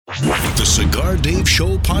The Cigar Dave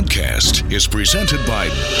Show podcast is presented by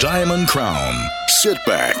Diamond Crown. Sit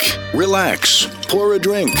back, relax, pour a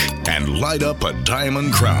drink, and light up a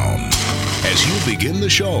Diamond Crown as you begin the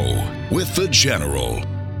show with the General,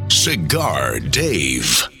 Cigar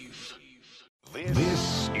Dave.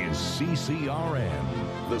 This is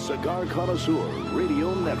CCRN, the Cigar Connoisseur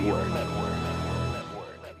Radio Network.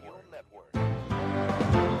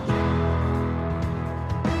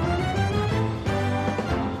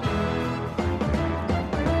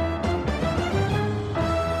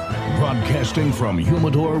 Broadcasting from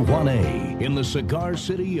Humidor 1A in the cigar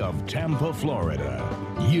city of Tampa, Florida,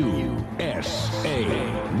 USA.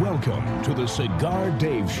 Welcome to the Cigar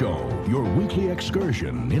Dave Show, your weekly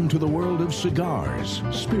excursion into the world of cigars,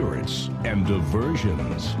 spirits, and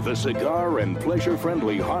diversions. The cigar and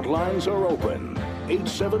pleasure-friendly hotlines are open.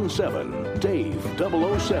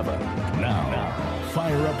 877-DAVE-007. Now,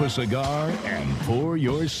 fire up a cigar and pour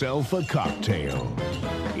yourself a cocktail.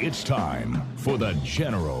 It's time for the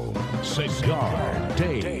General, Cigar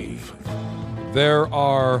Dave. There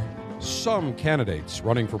are some candidates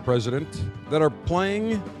running for president that are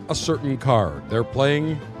playing a certain card. They're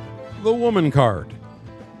playing the woman card.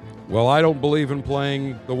 Well, I don't believe in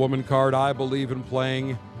playing the woman card. I believe in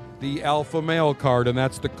playing the alpha male card, and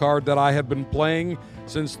that's the card that I have been playing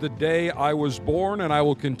since the day I was born, and I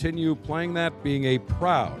will continue playing that, being a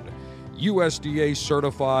proud USDA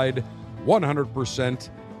certified 100%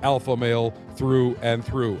 alpha male through and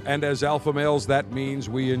through. And as alpha males, that means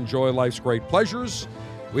we enjoy life's great pleasures.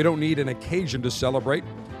 We don't need an occasion to celebrate,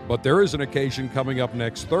 but there is an occasion coming up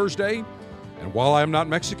next Thursday. And while I'm not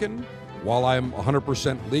Mexican, while I'm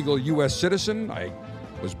 100% legal U.S. citizen, I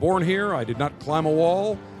was born here, I did not climb a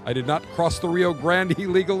wall, I did not cross the Rio Grande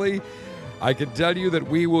illegally, I can tell you that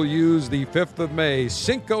we will use the 5th of May,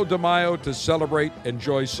 Cinco de Mayo, to celebrate,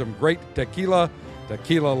 enjoy some great tequila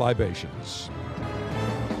libations.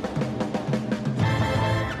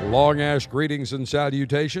 Long Ash greetings and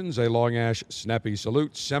salutations. A Long Ash snappy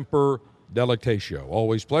salute. Semper delectatio.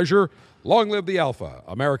 Always pleasure. Long live the Alpha,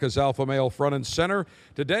 America's alpha male front and center.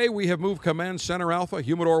 Today we have moved Command Center Alpha,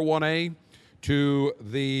 Humidor 1A, to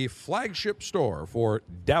the flagship store for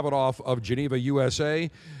Davidoff of Geneva,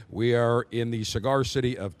 USA. We are in the cigar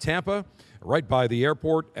city of Tampa, right by the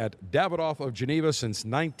airport at Davidoff of Geneva since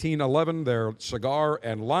 1911, their cigar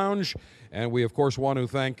and lounge. And we, of course, want to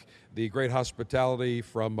thank the great hospitality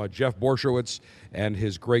from Jeff Borshowitz and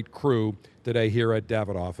his great crew today here at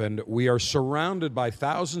Davidoff. And we are surrounded by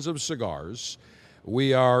thousands of cigars.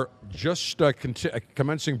 We are just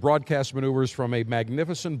commencing broadcast maneuvers from a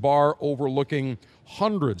magnificent bar overlooking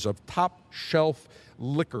hundreds of top-shelf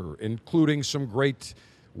liquor, including some great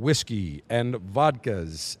whiskey and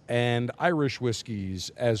vodkas and Irish whiskeys,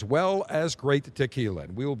 as well as great tequila.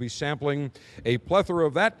 And we will be sampling a plethora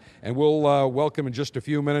of that, and we'll welcome in just a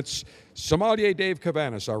few minutes sommelier Dave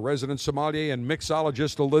Cabanas, our resident sommelier, and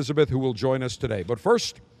mixologist Elizabeth, who will join us today. But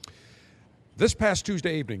first, this past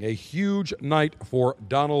Tuesday evening, a huge night for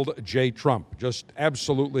Donald J. Trump. Just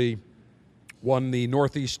absolutely won the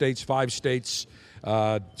Northeast states, 5 states,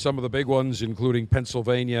 some of the big ones, including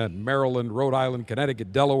Pennsylvania, Maryland, Rhode Island,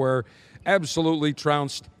 Connecticut, Delaware, absolutely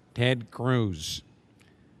trounced Ted Cruz.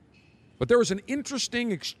 But there was an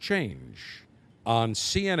interesting exchange on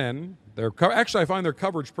CNN. Actually, I find their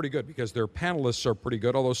coverage pretty good because their panelists are pretty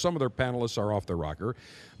good, although some of their panelists are off their rocker.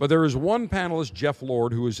 But there is one panelist, Jeff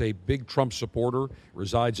Lord, who is a big Trump supporter,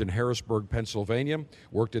 resides in Harrisburg, Pennsylvania,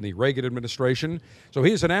 worked in the Reagan administration. So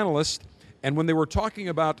he's an analyst. And when they were talking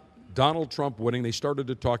about Donald Trump winning, they started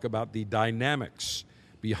to talk about the dynamics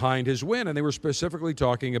behind his win, and they were specifically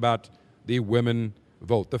talking about the women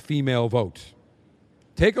vote, the female vote.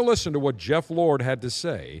 Take a listen to what Jeff Lord had to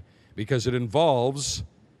say, because it involves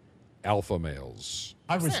alpha males.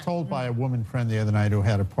 I was told by a woman friend the other night who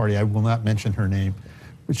had a party, I will not mention her name,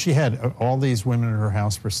 but she had all these women in her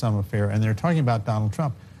house for some affair, and they're talking about Donald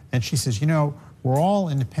Trump. And she says, you know, we're all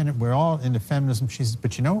independent, we're all into feminism. She says,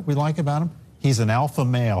 but you know what we like about him? He's an alpha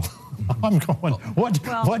male. I'm going,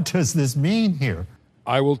 what does this mean here?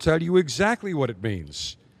 I will tell you exactly what it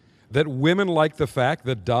means. That women like the fact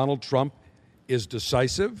that Donald Trump is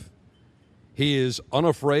decisive. He is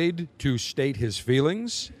unafraid to state his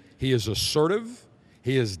feelings. He is assertive.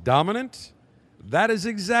 He is dominant. That is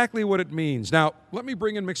exactly what it means. Now, let me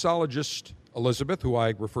bring in mixologist Elizabeth, who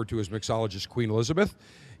I refer to as mixologist Queen Elizabeth.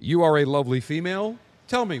 You are a lovely female.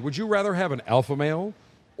 Tell me, would you rather have an alpha male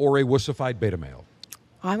or a wussified beta male?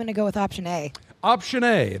 I'm going to go with option A. Option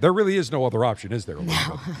A. There really is no other option, is there,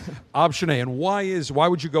 Elizabeth? No. Option A. And why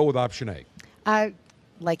would you go with option A?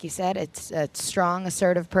 Like you said, it's a strong,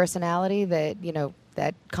 assertive personality that,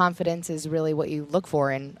 that confidence is really what you look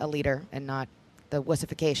for in a leader and not the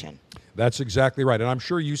wussification. That's exactly right. And I'm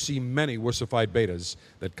sure you see many wussified betas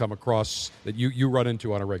that come across that you run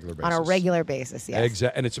into on a regular basis. On a regular basis, yes.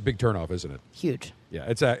 And it's a big turnoff, isn't it? Huge. Yeah,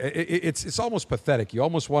 it's almost pathetic. You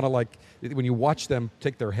almost want to, like, when you watch them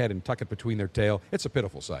take their head and tuck it between their tail, it's a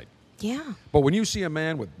pitiful sight. Yeah. But when you see a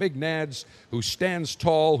man with big nads, who stands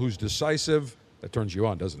tall, who's decisive, that turns you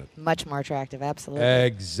on, doesn't it? Much more attractive, absolutely.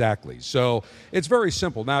 Exactly. So it's very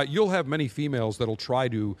simple. Now, you'll have many females that'll try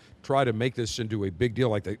to make this into a big deal,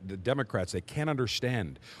 like the Democrats. They can't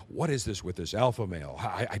understand, what is this with this alpha male?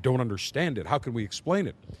 I don't understand it. How can we explain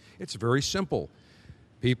it? It's very simple.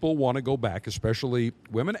 People want to go back, especially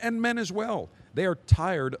women and men as well. They are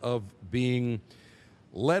tired of being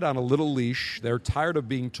led on a little leash. They're tired of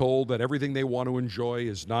being told that everything they want to enjoy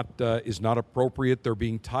is not appropriate. They're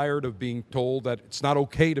being tired of being told that it's not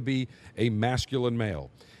okay to be a masculine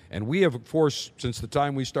male. And we have, of course, since the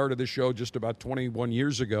time we started this show just about 21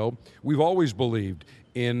 years ago, we've always believed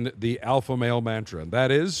in the alpha male mantra. And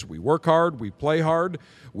that is, we work hard, we play hard,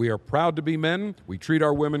 we are proud to be men, we treat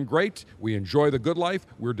our women great, we enjoy the good life,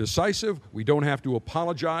 we're decisive, we don't have to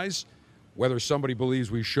apologize, whether somebody believes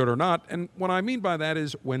we should or not. And what I mean by that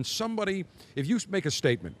is when somebody, if you make a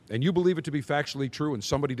statement and you believe it to be factually true and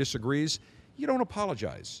somebody disagrees, you don't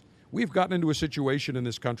apologize. We've gotten into a situation in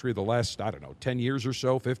this country the last, 10 years or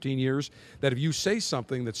so, 15 years, that if you say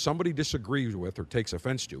something that somebody disagrees with or takes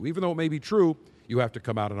offense to, even though it may be true, you have to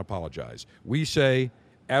come out and apologize. We say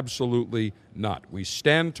absolutely not. We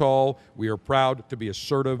stand tall. We are proud to be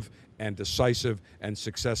assertive and decisive and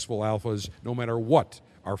successful alphas, no matter what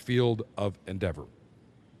our field of endeavor.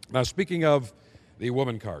 Now, speaking of the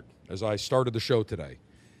woman card, as I started the show today,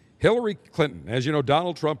 Hillary Clinton, as you know,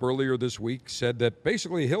 Donald Trump earlier this week said that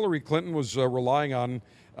basically Hillary Clinton was relying on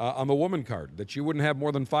the woman card, that she wouldn't have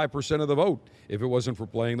more than 5% of the vote if it wasn't for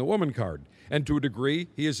playing the woman card. And to a degree,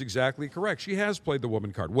 he is exactly correct. She has played the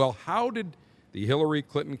woman card. Well, how did the Hillary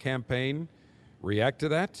Clinton campaign react to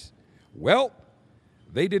that? Well,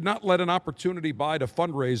 they did not let an opportunity by to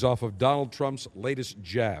fundraise off of Donald Trump's latest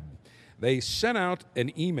jab. They sent out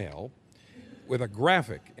an email with a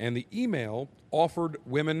graphic, and the email offered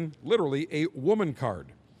women literally a woman card.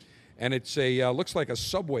 And it's looks like a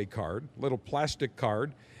subway card, little plastic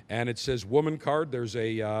card, and it says woman card. There's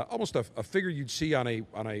almost a figure you'd see on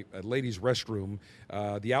a ladies' restroom,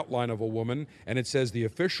 the outline of a woman, and it says the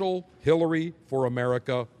official Hillary for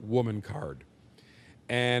America woman card.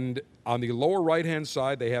 And on the lower right-hand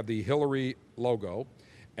side, they have the Hillary logo.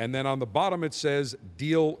 And then on the bottom, it says,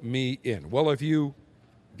 deal me in. Well, if you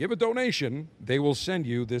give a donation, they will send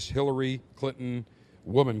you this Hillary Clinton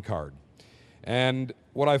woman card. And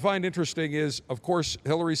what I find interesting is, of course,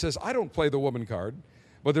 Hillary says, I don't play the woman card,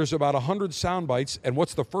 but there's about 100 sound bites. And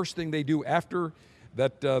what's the first thing they do after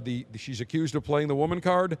that she's accused of playing the woman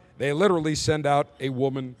card? They literally send out a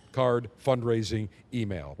woman card fundraising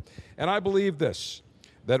email. And I believe this,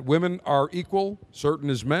 that women are equal, certain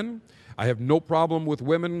as men. I have no problem with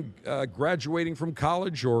women graduating from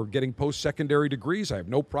college or getting post-secondary degrees. I have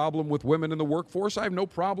no problem with women in the workforce. I have no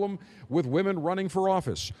problem with women running for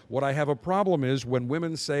office. What I have a problem is when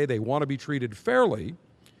women say they want to be treated fairly,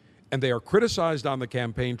 and they are criticized on the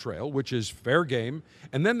campaign trail, which is fair game,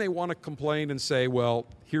 and then they want to complain and say, well,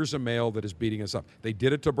 here's a male that is beating us up. They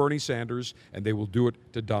did it to Bernie Sanders, and they will do it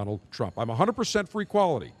to Donald Trump. I'm 100% for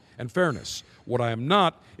equality and fairness. What I am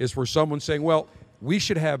not is for someone saying, well, we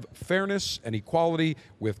should have fairness and equality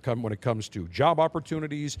when it comes to job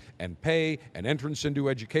opportunities and pay and entrance into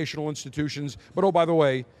educational institutions. But, oh, by the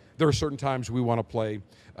way, there are certain times we want to play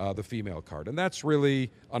the female card, and that's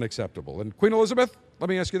really unacceptable. And Queen Elizabeth, let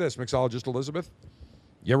me ask you this, mixologist Elizabeth,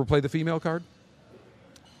 you ever played the female card?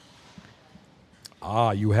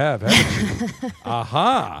 Ah, you have, haven't you?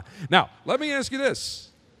 Aha. Now, let me ask you this.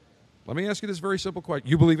 Let me ask you this very simple question.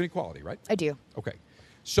 You believe in equality, right? I do. Okay.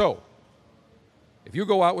 So, if you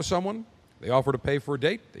go out with someone, they offer to pay for a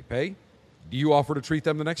date, they pay. Do you offer to treat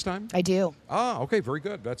them the next time? I do. Ah, okay, very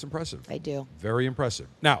good. That's impressive. I do. Very impressive.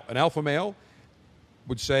 Now, an alpha male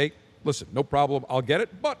would say, listen, no problem, I'll get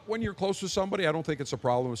it, but when you're close with somebody, I don't think it's a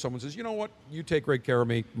problem if someone says, you know what, you take great care of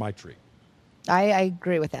me, my treat. I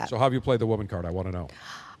agree with that. So how have you played the woman card? I want to know.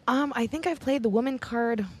 I think I've played the woman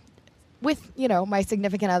card with, my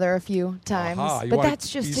significant other a few times. But that's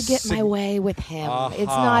just to get my way with him. It's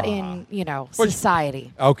not in,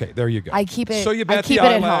 society. Okay, there you go. I keep it. So you bat the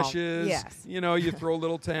eyelashes. Yes. You throw a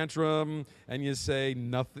little tantrum, and you say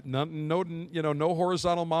nothing. No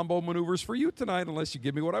horizontal mambo maneuvers for you tonight unless you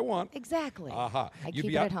give me what I want. Exactly. I keep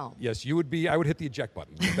it at home. Yes, you would be. I would hit the eject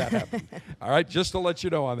button if that happened. All right, just to let you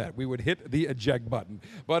know on that, we would hit the eject button.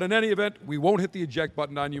 But in any event, we won't hit the eject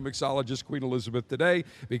button on you, mixologist Queen Elizabeth, today,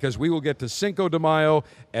 because we will get to Cinco de Mayo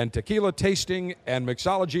and tequila tasting and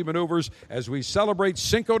mixology maneuvers as we celebrate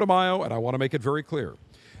Cinco de Mayo, and I want to make it very clear.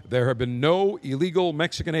 There have been no illegal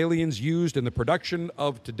Mexican aliens used in the production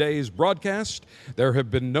of today's broadcast. There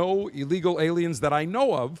have been no illegal aliens that I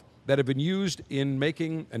know of that have been used in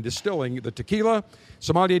making and distilling the tequila.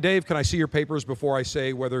 Sommelier Dave, can I see your papers before I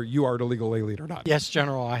say whether you are an illegal alien or not? Yes,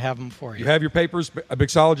 General, I have them for you. You have your papers.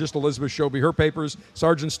 Mixologist Elizabeth showed me her papers.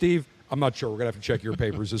 Sergeant Steve, I'm not sure. We're going to have to check your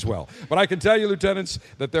papers as well. But I can tell you, Lieutenants,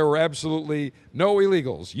 that there were absolutely no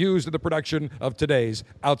illegals used in the production of today's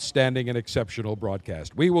outstanding and exceptional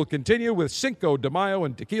broadcast. We will continue with Cinco de Mayo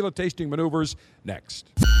and tequila tasting maneuvers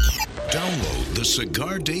next. Download the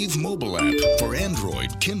Cigar Dave mobile app for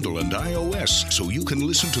Android, Kindle, and iOS so you can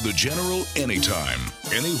listen to the General anytime,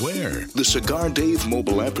 anywhere. The Cigar Dave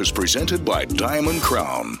mobile app is presented by Diamond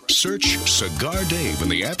Crown. Search Cigar Dave in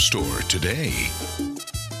the App Store today.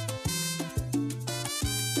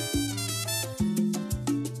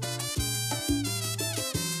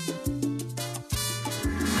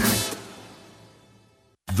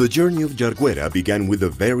 The journey of Yargüera began with a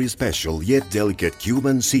very special yet delicate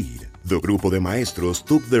Cuban seed. The Grupo de Maestros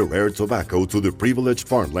took their rare tobacco to the privileged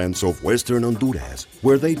farmlands of western Honduras,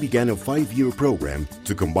 where they began a 5-year program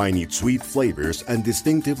to combine its sweet flavors and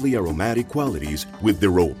distinctively aromatic qualities with the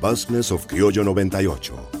robustness of Criollo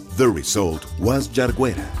 98. The result was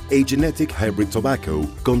Yargüera, a genetic hybrid tobacco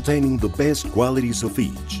containing the best qualities of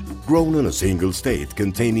each. Grown on a single state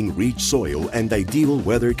containing rich soil and ideal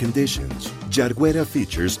weather conditions, Yargüera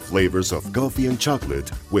features flavors of coffee and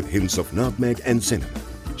chocolate with hints of nutmeg and cinnamon.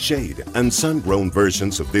 Shade and sun-grown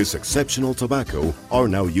versions of this exceptional tobacco are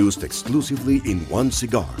now used exclusively in one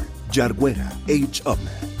cigar, Yargüera H.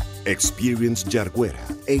 Upmann. Experience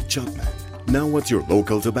Yargüera H. Upmann now at your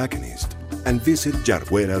local tobacconist, and visit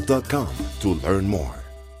yarguera.com to learn more.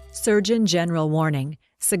 Surgeon General warning: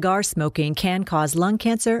 cigar smoking can cause lung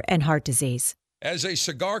cancer and heart disease. As a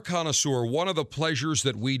cigar connoisseur, one of the pleasures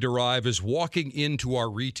that we derive is walking into our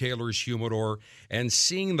retailer's humidor and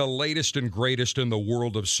seeing the latest and greatest in the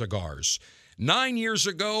world of cigars. 9 years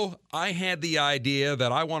ago, I had the idea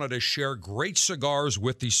that I wanted to share great cigars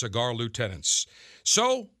with the cigar lieutenants.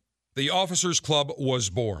 So, the Officers Club was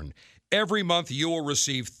born. Every month, you will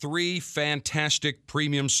receive 3 fantastic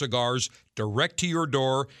premium cigars direct to your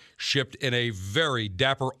door, shipped in a very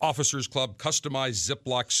dapper Officers Club customized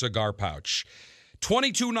Ziploc cigar pouch.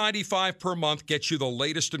 $22.95 per month gets you the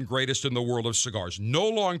latest and greatest in the world of cigars. No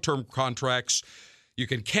long-term contracts. You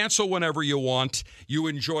can cancel whenever you want. You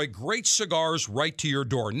enjoy great cigars right to your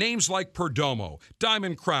door. Names like Perdomo,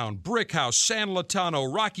 Diamond Crown, Brickhouse, San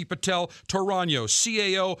Latano, Rocky Patel, Torano,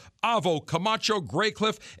 CAO, Avo, Camacho,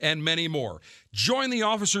 Graycliff, and many more. Join the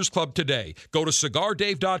Officers Club today. Go to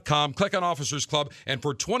CigarDave.com, click on Officers Club, and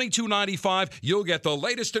for $22.95, you'll get the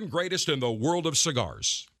latest and greatest in the world of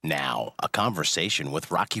cigars. Now, a conversation with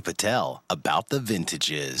Rocky Patel about the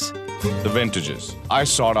vintages. The vintages. I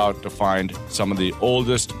sought out to find some of the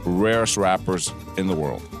oldest, rarest wrappers in the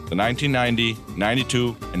world. The 1990,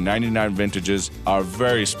 92, and 99 vintages are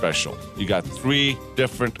very special. You got 3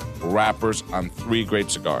 different wrappers on 3 great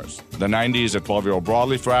cigars. The 90 is a 12-year-old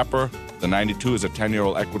broadleaf wrapper, the 92 is a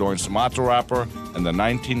 10-year-old Ecuadorian Sumatra wrapper, and the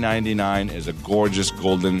 1999 is a gorgeous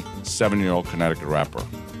golden 7-year-old Connecticut wrapper.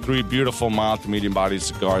 3 beautiful mild to medium bodied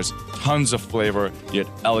cigars, tons of flavor, yet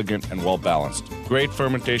elegant and well balanced. Great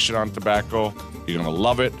fermentation on tobacco. You're gonna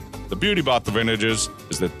love it. The beauty about the vintages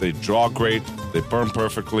is that they draw great, they burn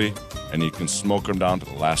perfectly, and you can smoke them down to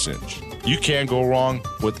the last inch. You can't go wrong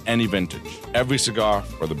with any vintage. Every cigar,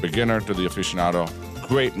 from the beginner to the aficionado,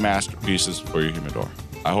 great masterpieces for your humidor.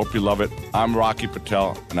 I hope you love it. I'm Rocky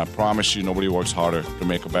Patel, and I promise you nobody works harder to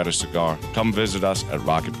make a better cigar. Come visit us at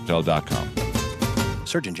rockypatel.com.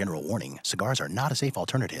 Surgeon General warning: cigars are not a safe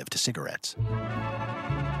alternative to cigarettes.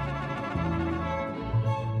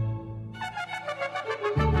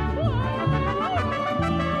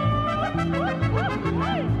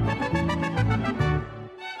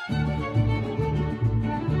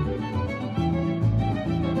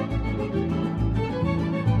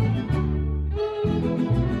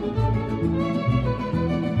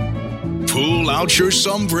 Full out your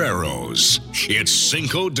sombreros. It's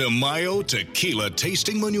Cinco de Mayo tequila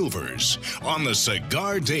tasting maneuvers on the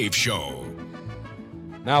Cigar Dave Show.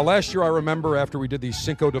 Now, last year, I remember after we did the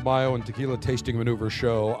Cinco de Mayo and Tequila Tasting Maneuver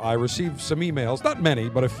show, I received some emails, not many,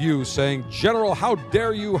 but a few, saying, General, how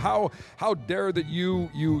dare you, how dare that you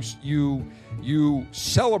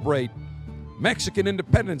celebrate Mexican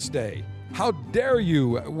Independence Day? How dare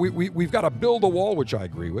you? We've got to build a wall, which I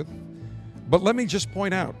agree with. But let me just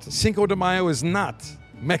point out, Cinco de Mayo is not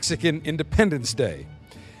Mexican Independence Day.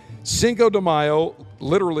 Cinco de Mayo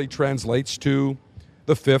literally translates to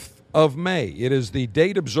the 5th of May. It is the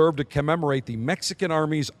date observed to commemorate the Mexican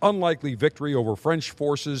Army's unlikely victory over French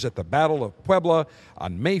forces at the Battle of Puebla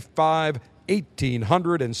on May 5,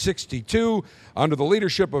 1862, under the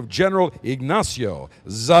leadership of General Ignacio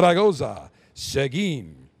Zaragoza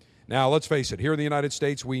Seguin. Now, let's face it, here in the United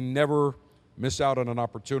States, we never miss out on an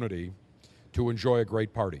opportunity to enjoy a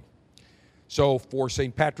great party. So for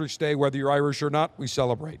St. Patrick's Day, whether you're Irish or not, we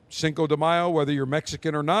celebrate. Cinco de Mayo, whether you're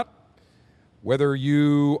Mexican or not, whether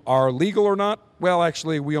you are legal or not, well,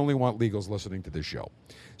 actually, we only want legals listening to this show.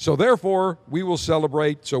 So therefore, we will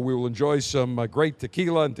celebrate, so we will enjoy some great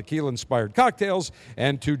tequila and tequila-inspired cocktails.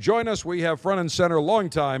 And to join us, we have front and center,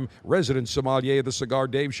 longtime resident sommelier of the Cigar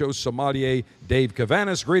Dave Show, sommelier Dave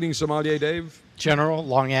Cavanis. Greetings, sommelier Dave. General,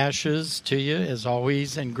 long ashes to you, as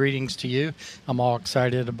always, and greetings to you. I'm all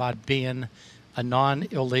excited about being a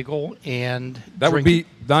non-illegal and that would be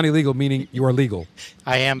non-illegal, meaning you are legal.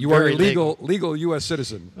 I am. You are a legal U.S.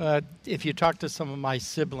 citizen. If you talk to some of my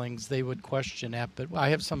siblings, they would question that. But I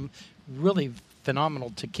have some really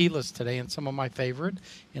phenomenal tequilas today, and some of my favorite.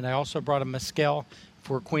 And I also brought a mezcal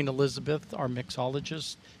for Queen Elizabeth, our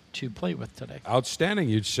mixologist, to play with today. Outstanding.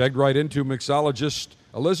 You segged right into mixologist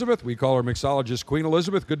Elizabeth. We call her mixologist Queen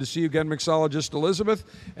Elizabeth. Good to see you again, mixologist Elizabeth.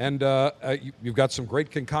 And you've got some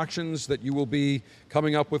great concoctions that you will be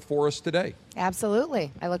coming up with for us today.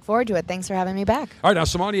 Absolutely. I look forward to it. Thanks for having me back. All right, now,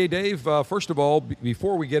 sommelier Dave, first of all,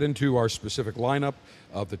 before we get into our specific lineup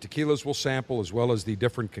of the tequilas we'll sample as well as the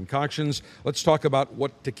different concoctions, let's talk about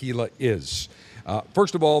what tequila is.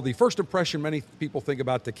 First of all, the first impression many people think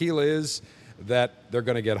about tequila is that they're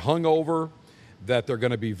going to get hungover, that they're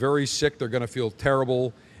going to be very sick, they're going to feel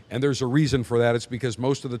terrible, and there's a reason for that. It's because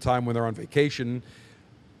most of the time when they're on vacation,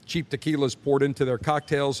 cheap tequila is poured into their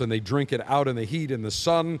cocktails and they drink it out in the heat in the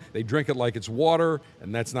sun. They drink it like it's water,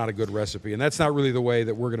 and that's not a good recipe. And that's not really the way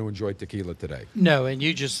that we're going to enjoy tequila today. No, and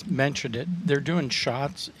you just mentioned it. They're doing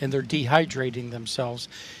shots and they're dehydrating themselves.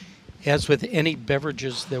 As with any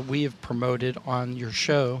beverages that we have promoted on your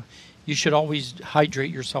show, you should always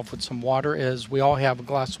hydrate yourself with some water, as we all have a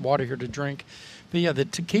glass of water here to drink. But yeah, the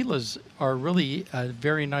tequilas are really a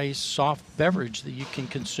very nice, soft beverage that you can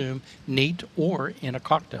consume neat or in a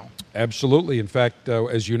cocktail. Absolutely. In fact,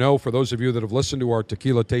 as you know, for those of you that have listened to our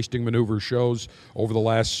tequila tasting maneuver shows over the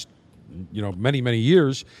last many, many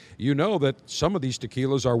years, you know that some of these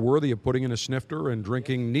tequilas are worthy of putting in a snifter and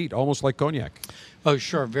drinking neat, almost like cognac. Oh,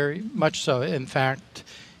 sure, very much so. In fact,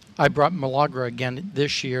 I brought Milagro again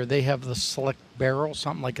this year. They have the select barrel,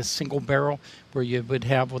 something like a single barrel, where you would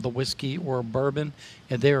have with a whiskey or a bourbon,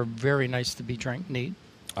 and they are very nice to be drank neat.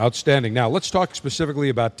 Outstanding. Now, let's talk specifically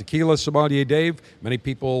about tequila, sommelier Dave. Many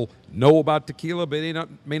people know about tequila, but they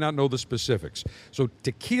may not know the specifics. So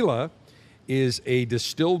tequila is a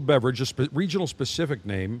distilled beverage, a regional specific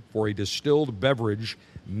name for a distilled beverage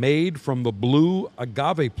made from the blue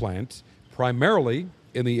agave plant, primarily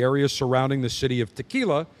in the area surrounding the city of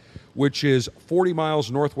Tequila, which is 40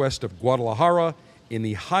 miles northwest of Guadalajara in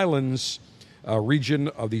the highlands region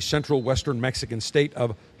of the central western Mexican state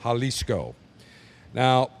of Jalisco.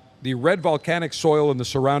 Now, the red volcanic soil in the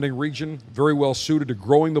surrounding region, very well suited to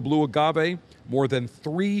growing the blue agave. More than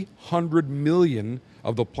 300 million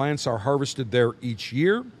of the plants are harvested there each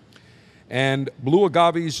year. And blue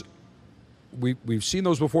agaves, we've seen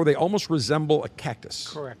those before, they almost resemble a cactus.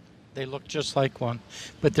 Correct. They look just like one,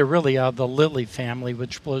 but they're really the lily family,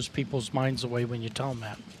 which blows people's minds away when you tell them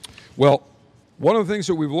that. Well, one of the things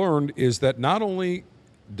that we've learned is that not only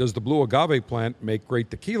does the blue agave plant make great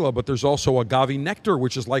tequila, but there's also agave nectar,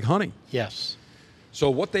 which is like honey. Yes. So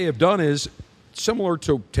what they have done is similar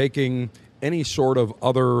to taking any sort of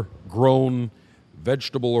other grown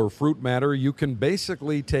vegetable or fruit matter. You can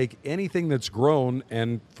basically take anything that's grown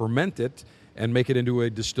and ferment it and make it into a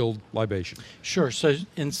distilled libation. Sure. So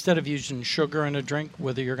instead of using sugar in a drink,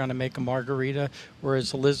 whether you're going to make a margarita,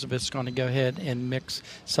 whereas Elizabeth's going to go ahead and mix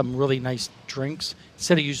some really nice drinks,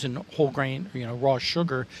 instead of using whole grain, raw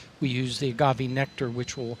sugar, we use the agave nectar,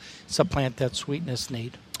 which will supplant that sweetness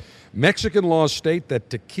need. Mexican laws state that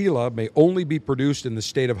tequila may only be produced in the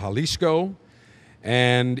state of Jalisco,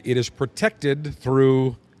 and it is protected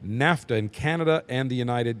through NAFTA in Canada and the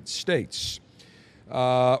United States.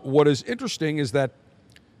 What is interesting is that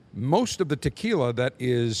most of the tequila that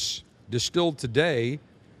is distilled today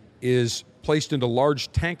is placed into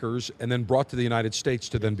large tankers and then brought to the United States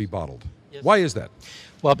to then be bottled. Yes. Why is that?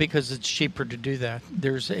 Well, because it's cheaper to do that.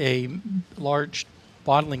 There's a large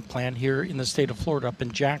bottling plant here in the state of Florida, up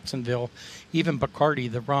in Jacksonville. Even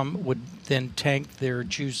Bacardi, the rum, would then tank their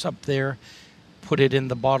juice up there, put it in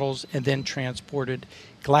the bottles, and then transport it.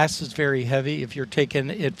 Glass is very heavy. If you're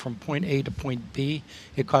taking it from point A to point B,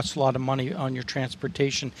 it costs a lot of money on your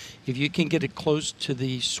transportation. If you can get it close to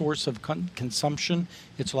the source of consumption,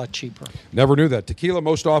 it's a lot cheaper. Never knew that. Tequila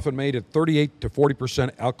most often made at 38 to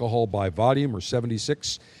 40% alcohol by volume, or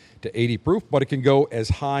 76 to 80 proof, but it can go as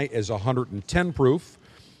high as 110 proof.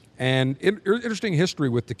 And interesting history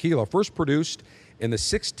with tequila. First produced in the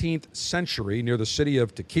 16th century near the city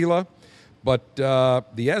of Tequila. But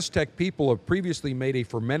the Aztec people have previously made a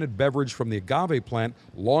fermented beverage from the agave plant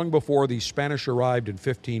long before the Spanish arrived in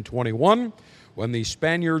 1521. When the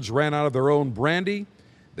Spaniards ran out of their own brandy,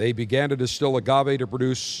 they began to distill agave to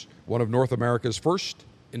produce one of North America's first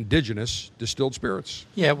indigenous distilled spirits.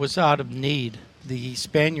 Yeah, it was out of need. The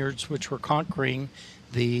Spaniards, which were conquering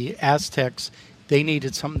the Aztecs, they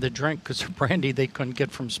needed something to drink because the brandy they couldn't get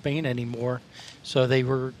from Spain anymore. So they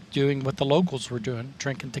were doing what the locals were doing,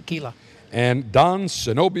 drinking tequila. And Don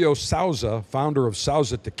Zenobio Souza, founder of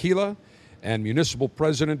Souza Tequila and municipal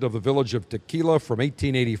president of the village of Tequila from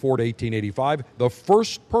 1884 to 1885, the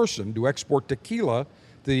first person to export tequila to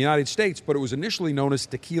the United States, but it was initially known as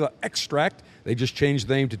tequila extract. They just changed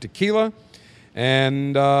the name to tequila.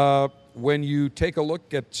 And when you take a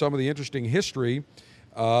look at some of the interesting history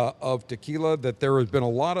of tequila, that there has been a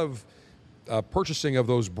lot of purchasing of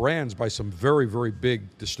those brands by some very, very big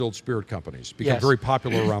distilled spirit companies. Become very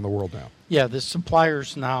popular around the world now. Yeah, the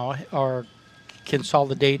suppliers now are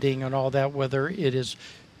consolidating and all that, whether it is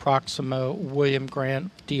Proximo, William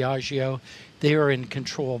Grant, Diageo. They are in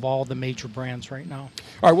control of all the major brands right now.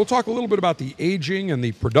 All right, we'll talk a little bit about the aging and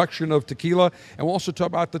the production of tequila, and we'll also talk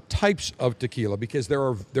about the types of tequila, because there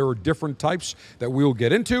are different types that we'll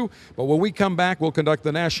get into. But when we come back, we'll conduct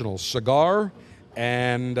the National Cigar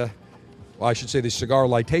and... well, I should say the Cigar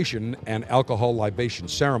Litation and Alcohol Libation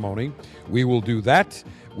Ceremony. We will do that.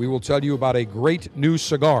 We will tell you about a great new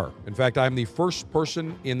cigar. In fact, I'm the first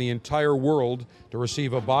person in the entire world to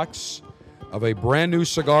receive a box of a brand new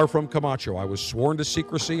cigar from Camacho. I was sworn to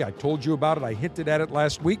secrecy. I told you about it. I hinted at it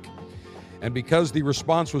last week. And because the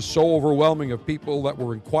response was so overwhelming of people that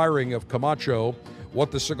were inquiring of Camacho what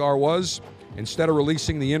the cigar was, instead of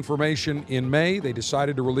releasing the information in May, they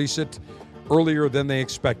decided to release it earlier than they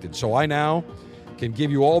expected. So I now can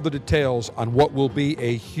give you all the details on what will be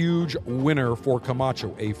a huge winner for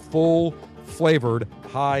Camacho, a full-flavored,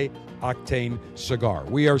 high-octane cigar.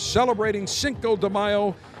 We are celebrating Cinco de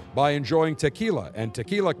Mayo by enjoying tequila and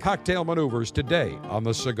tequila cocktail maneuvers today on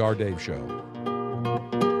the Cigar Dave Show.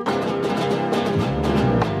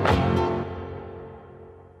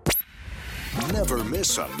 Never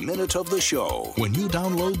miss a minute of the show when you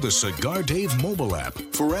download the Cigar Dave mobile app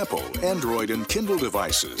for Apple, Android, and Kindle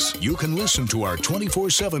devices. You can listen to our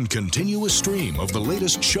 24/7 continuous stream of the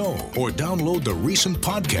latest show, or download the recent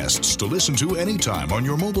podcasts to listen to anytime on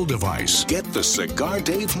your mobile device. Get the Cigar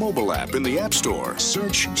Dave mobile app in the App Store.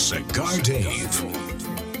 Search Cigar Dave.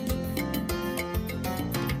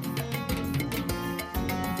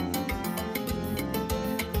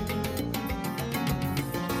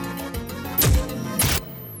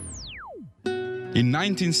 In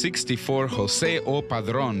 1964, Jose O.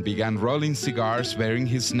 Padron began rolling cigars bearing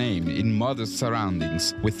his name in modest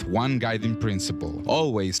surroundings with one guiding principle: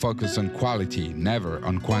 always focus on quality, never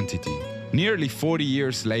on quantity. Nearly 40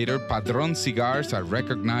 years later, Padron cigars are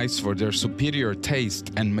recognized for their superior taste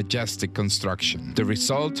and majestic construction, the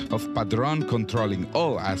result of Padron controlling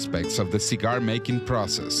all aspects of the cigar-making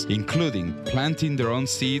process, including planting their own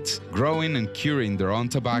seeds, growing and curing their own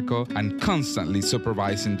tobacco, and constantly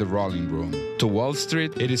supervising the rolling room. To Wall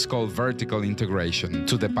Street, it is called vertical integration.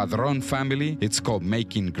 To the Padron family, it's called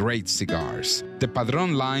making great cigars. The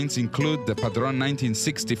Padron lines include the Padron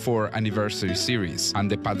 1964 Anniversary Series and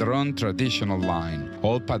the Padron Traditional line.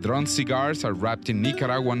 All Padron cigars are wrapped in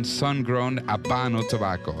Nicaraguan sun-grown Habano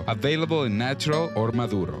tobacco, available in natural or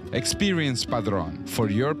Maduro. Experience Padron. For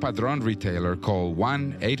your Padron retailer, call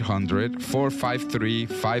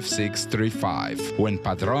 1-800-453-5635. When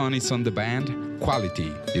Padron is on the band,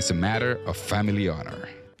 quality is a matter of family honor.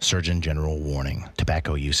 Surgeon General warning: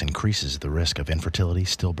 tobacco use increases the risk of infertility,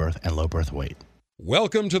 stillbirth, and low birth weight.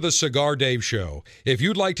 Welcome to the Cigar Dave Show. If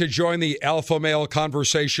you'd like to join the Alpha Male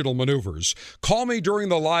Conversational Maneuvers, call me during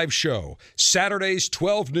the live show, Saturdays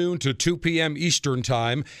 12 noon to 2 p.m. Eastern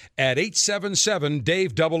Time at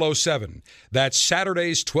 877-DAVE-007. That's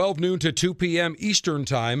Saturdays 12 noon to 2 p.m. Eastern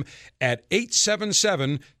Time at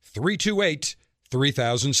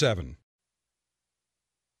 877-328-3007.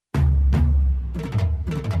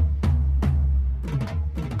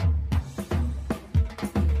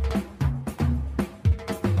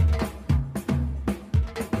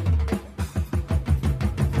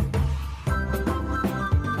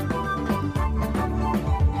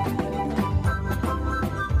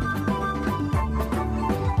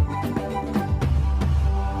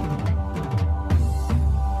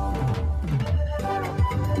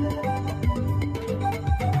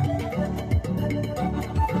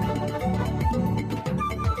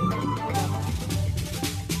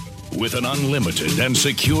 With an unlimited and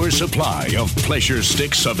secure supply of pleasure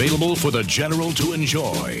sticks available for the general to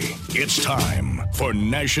enjoy, it's time for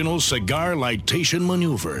National Cigar Lightation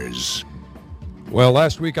Maneuvers. Well,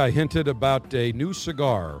 last week I hinted about a new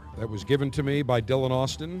cigar that was given to me by Dylan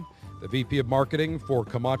Austin, the VP of Marketing for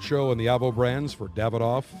Camacho and the Avo brands for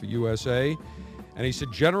Davidoff USA. And he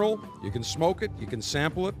said, General, you can smoke it, you can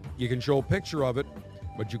sample it, you can show a picture of it,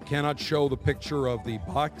 but you cannot show the picture of the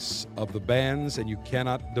box of the bands, and you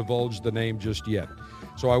cannot divulge the name just yet.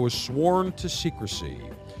 So I was sworn to secrecy.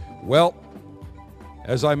 Well,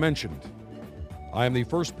 as I mentioned, I am the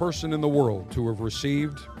first person in the world to have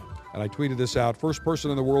received, and I tweeted this out, first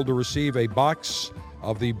person in the world to receive a box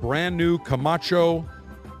of the brand new Camacho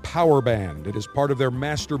Power Band. It is part of their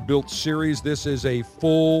Master Built series. This is a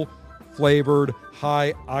full flavored,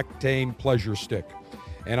 high octane pleasure stick.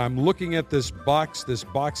 And I'm looking at this box. This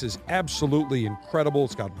box is absolutely incredible.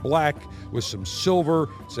 It's got black with some silver.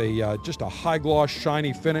 It's just a high gloss,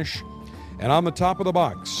 shiny finish. And on the top of the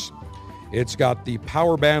box, it's got the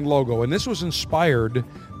Power Band logo. And this was inspired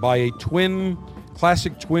by a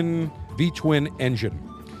classic twin V-twin engine.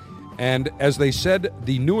 And as they said,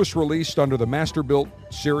 the newest released under the Master Built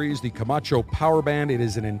series, the Camacho Power Band, it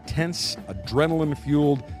is an intense,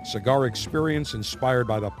 adrenaline-fueled cigar experience inspired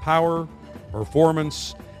by the power,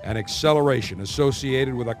 performance, and acceleration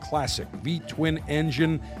associated with a classic V-twin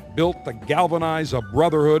engine built to galvanize a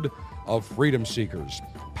brotherhood of freedom seekers.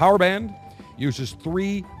 Power Band uses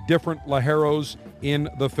 3 different Ligeros in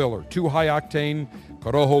the filler. 2 high-octane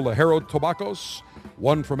Corojo Ligero Tobaccos,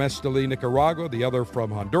 one from Esteli, Nicaragua, the other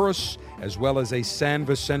from Honduras, as well as a San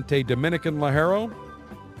Vicente Dominican Ligero.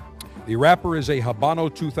 The wrapper is a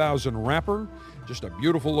Habano 2000 wrapper. Just a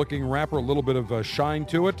beautiful looking wrapper, a little bit of a shine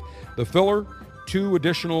to it. The filler, 2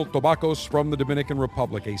 additional tobaccos from the Dominican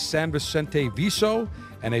Republic, a San Vicente Viso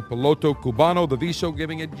and a Piloto Cubano. The Viso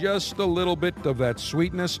giving it just a little bit of that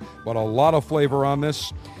sweetness, but a lot of flavor on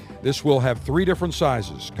this. This will have 3 different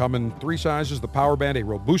sizes. Come in 3 sizes, the Power Band, a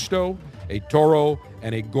Robusto, a Toro,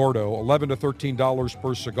 and a Gordo, $11 to $13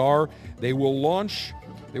 per cigar. They will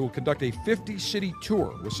conduct a 50-city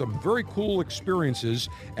tour with some very cool experiences,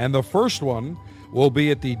 and the first one will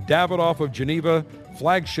be at the Davidoff of Geneva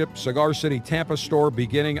flagship Cigar City Tampa store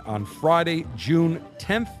beginning on Friday, June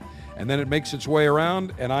 10th, and then it makes its way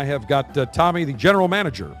around, and I have got Tommy, the general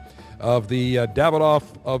manager of the Davidoff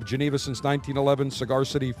of Geneva since 1911 Cigar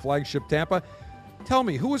City flagship Tampa. Tell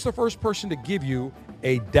me, who was the first person to give you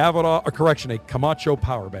a Camacho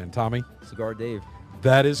Power Band, Tommy? Cigar Dave.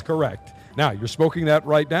 That is correct. Now, you're smoking that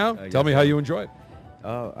right now. Tell me how you enjoy it.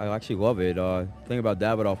 I actually love it. The thing about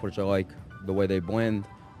Davidoff, which I like the way they blend,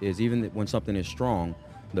 is even when something is strong,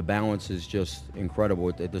 the balance is just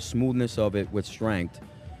incredible. The smoothness of it with strength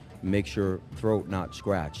makes your throat not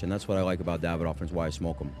scratch, and that's what I like about Davidoff, and it's why I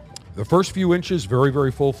smoke them. The first few inches, very,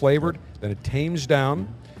 very full flavored, then it tames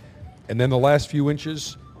down, and then the last few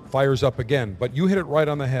inches fires up again. But you hit it right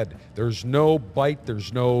on the head. There's no bite,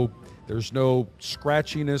 there's no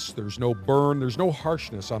scratchiness, there's no burn, there's no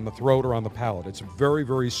harshness on the throat or on the palate. It's very,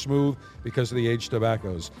 very smooth because of the aged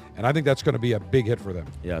tobaccos. And I think that's going to be a big hit for them.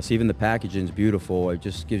 Yes, even the packaging is beautiful. It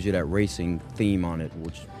just gives you that racing theme on it,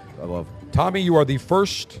 which I love. Tommy, you are the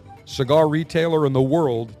first cigar retailer in the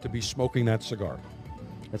world to be smoking that cigar.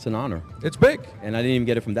 That's an honor. It's big. And I didn't even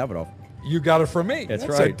get it from Davidoff. You got it from me. That's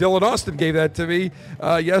right. Dylan Austin gave that to me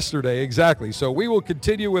yesterday. Exactly. So we will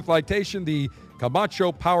continue with Lightation, the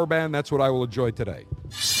Camacho Power Band. That's what I will enjoy today.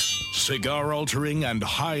 Cigar-altering and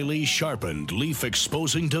highly sharpened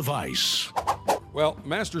leaf-exposing device. Well,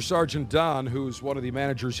 Master Sergeant Don, who's one of the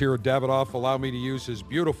managers here at Davidoff, allowed me to use his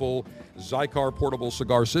beautiful Zycar portable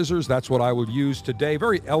cigar scissors. That's what I will use today.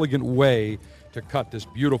 Very elegant way to cut this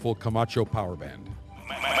beautiful Camacho Power Band.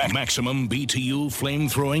 Maximum BTU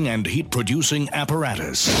flame-throwing and heat-producing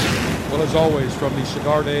apparatus. Well, as always, from the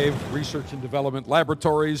Cigar Dave Research and Development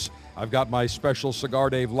Laboratories, I've got my special Cigar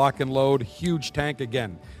Dave lock and load, huge tank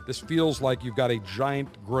again. This feels like you've got a giant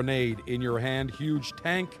grenade in your hand, huge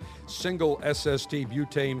tank, single SST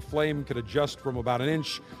butane flame, could adjust from about 1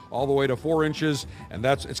 inch all the way to 4 inches, and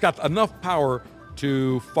it's got enough power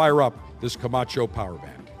to fire up this Camacho power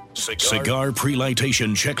band. Cigar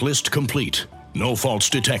pre-lightation checklist complete. No faults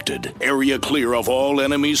detected. Area clear of all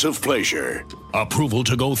enemies of pleasure. Approval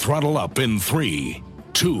to go throttle up in 3,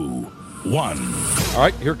 2, 1. All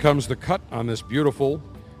right, here comes the cut on this beautiful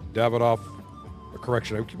Davidoff.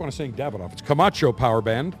 Correction, I keep on saying Davidoff. It's Camacho power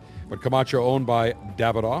band, but Camacho owned by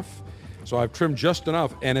Davidoff. So I've trimmed just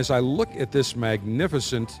enough. And as I look at this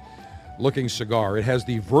magnificent looking cigar, it has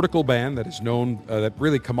the vertical band that is known, that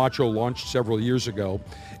really Camacho launched several years ago.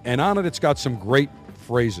 And on it, it's got some great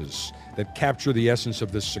phrases that capture the essence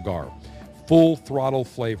of this cigar. Full throttle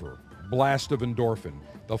flavor, blast of endorphin,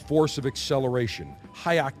 the force of acceleration,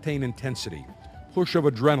 high octane intensity, push of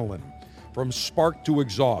adrenaline, from spark to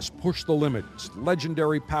exhaust, push the limits,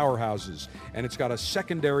 legendary powerhouses. And it's got a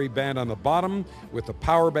secondary band on the bottom with the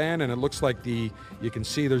power band, and it looks like you can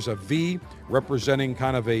see there's a V representing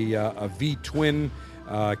kind of a V-twin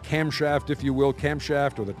camshaft, if you will,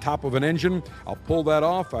 camshaft or the top of an engine. I'll pull that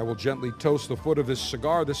off. I will gently toast the foot of this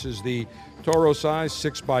cigar. This is the Toro size,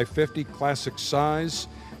 6x50, classic size.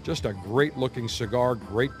 Just a great looking cigar,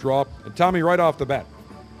 great draw. And Tommy, right off the bat,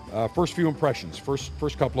 first few impressions,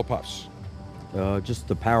 first couple of puffs. Just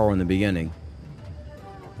the power in the beginning.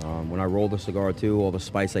 When I roll the cigar too, all the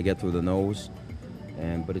spice I get through the nose,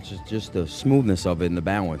 but it's just the smoothness of it and the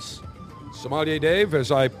balance. Sommelier Dave,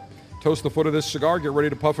 as I toast the foot of this cigar, get ready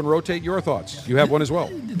to puff and rotate. Your thoughts? You have one as well.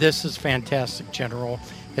 This is fantastic, General.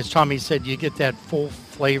 As Tommy said, you get that full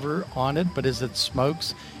flavor on it, but as it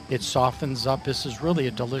smokes, it softens up. This is really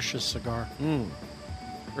a delicious cigar.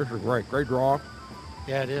 This is great draw.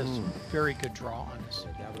 Yeah, it is. Very good draw on this.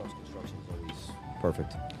 Davidoff's construction is always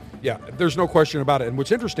perfect. Yeah, there's no question about it. And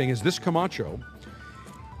what's interesting is this Camacho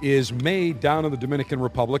is made down in the Dominican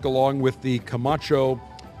Republic along with the Camacho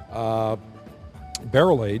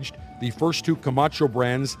barrel-aged, the first two Camacho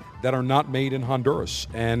brands that are not made in Honduras.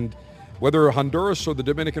 And whether Honduras or the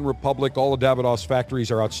Dominican Republic, all of Davidoff's factories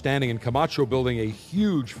are outstanding, and Camacho building a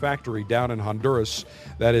huge factory down in Honduras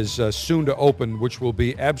that is soon to open, which will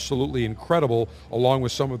be absolutely incredible, along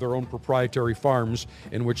with some of their own proprietary farms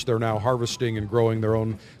in which they're now harvesting and growing their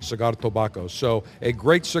own cigar tobacco. So a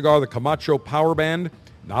great cigar, the Camacho Power Band,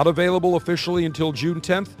 not available officially until June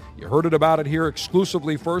 10th. You heard about it here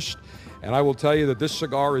exclusively first. And I will tell you that this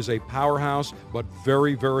cigar is a powerhouse, but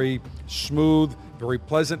very, very smooth, very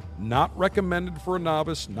pleasant. Not recommended for a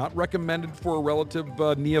novice, not recommended for a relative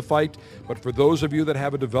neophyte, but for those of you that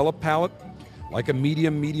have a developed palate, like a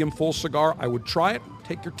medium full cigar, I would try it.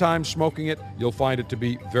 Take your time smoking it. You'll find it to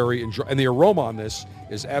be very enjoyable. And the aroma on this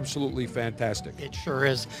is absolutely fantastic. It sure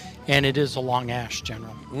is. And it is a long ash,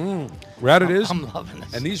 General. That it is. I'm loving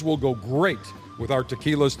this. And these will go great with our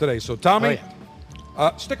tequilas today. So, Tommy,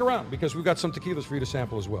 stick around because we've got some tequilas for you to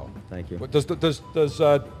sample as well. Thank you. Does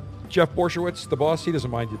Jeff Borshowitz, the boss, he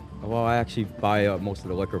doesn't mind you? Well, I actually buy most of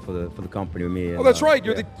the liquor for the company with me. Oh, that's right.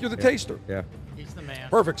 You're the taster. Yeah. He's the man.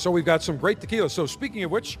 Perfect. So we've got some great tequilas. So speaking of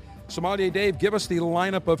which, Sommelier Dave, give us the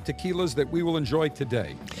lineup of tequilas that we will enjoy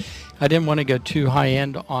today. I didn't want to go too high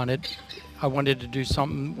end on it. I wanted to do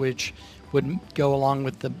something which would go along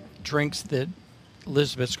with the drinks that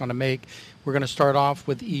Elizabeth's going to make. We're going to start off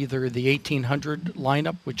with either the 1800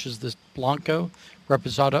 lineup, which is this Blanco,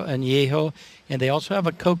 Reposado, Añejo, and they also have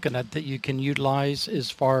a coconut that you can utilize as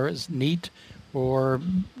far as neat or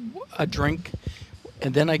a drink.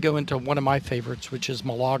 And then I go into one of my favorites, which is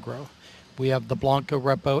Milagro. We have the Blanco,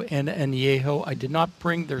 Repo, and Añejo. I did not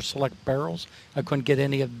bring their select barrels. I couldn't get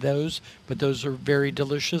any of those, but those are very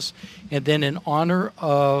delicious. And then in honor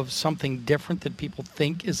of something different that people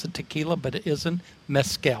think is a tequila, but it isn't,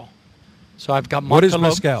 Mezcal. So I've got What is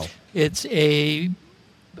Mezcal? It's a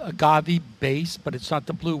agave base, but it's not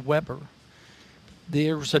the Blue Weber.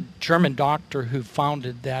 There was a German doctor who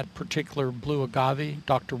founded that particular blue agave,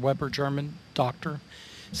 Dr. Weber, German doctor,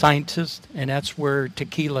 scientist, and that's where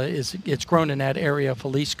tequila is. It's grown in that area,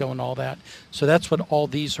 Jalisco and all that. So that's what all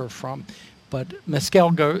these are from. But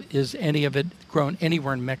Mezcal is any of it grown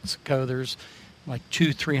anywhere in Mexico. There's like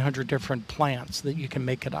 200-300 different plants that you can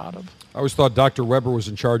make it out of. I always thought Dr. Weber was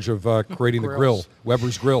in charge of creating the grill,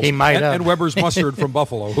 Weber's Grill. He might have. And Weber's Mustard from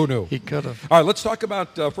Buffalo. Who knew? He could have. All right, let's talk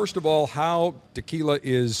about, first of all, how tequila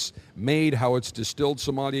is made, how it's distilled,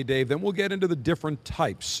 Sommelier Dave. Then we'll get into the different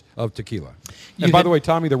types of tequila. And by the way,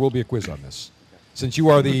 Tommy, there will be a quiz on this. since you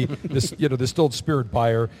are the distilled spirit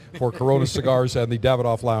buyer for Corona Cigars and the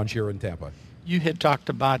Davidoff Lounge here in Tampa. You had talked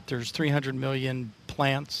about there's 300 million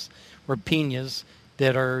plants or piñas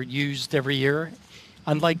that are used every year.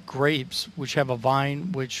 Unlike grapes, which have a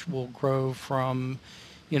vine which will grow from,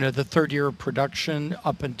 the third year of production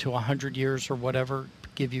up into 100 years or whatever,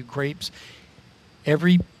 give you grapes.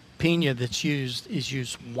 Every piña that's used is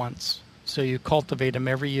used once. So you cultivate them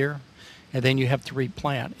every year, and then you have to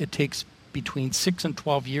replant. It takes between 6 and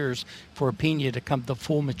 12 years for a piña to come to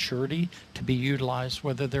full maturity to be utilized,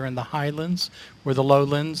 whether they're in the highlands or the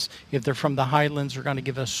lowlands. If they're from the highlands, they're going to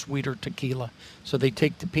give us sweeter tequila. So they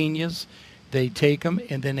take the piñas, they take them,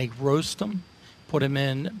 and then they roast them, put them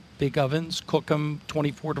in big ovens, cook them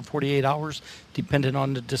 24 to 48 hours, depending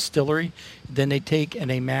on the distillery. Then they take and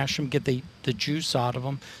they mash them, get the juice out of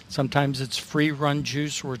them. Sometimes it's free-run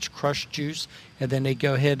juice or it's crushed juice, and then they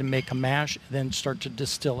go ahead and make a mash and then start to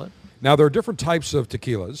distill it. Now, there are different types of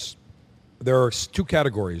tequilas. There are two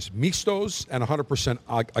categories, mixtos and 100%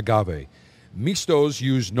 agave. Mixtos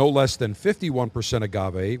use no less than 51%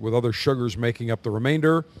 agave, with other sugars making up the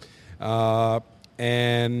remainder.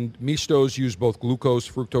 And mixtos use both glucose,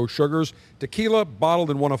 fructose sugars. Tequila bottled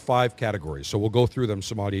in one of 5 categories. So we'll go through them,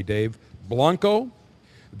 Samadi Dave. Blanco,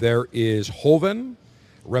 there is Joven,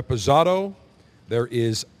 Reposado, there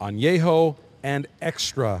is Añejo, and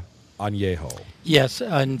Extra Añejo. Yes,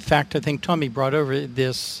 in fact, I think Tommy brought over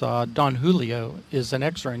this Don Julio is an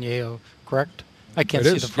Extra Añejo, correct? I can't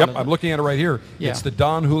see the front of it. I'm looking at it right here. Yeah. It's the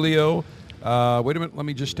Don Julio. Wait a minute, let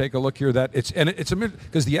me just take a look here.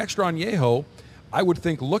 Because the Extra Añejo, I would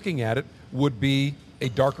think looking at it would be a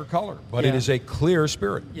darker color, but it is a clear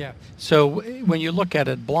spirit. Yeah. So when you look at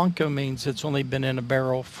it, Blanco means it's only been in a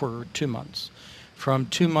barrel for 2 months. From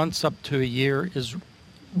 2 months up to a year is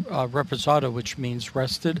Reposado, which means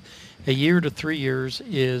rested. A year to 3 years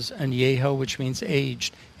is Añejo, which means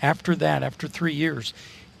aged. After that, after 3 years,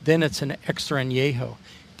 then it's an Extra Añejo.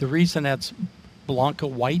 The reason that's Blanco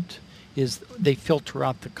white is they filter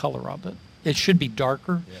out the color of it. It should be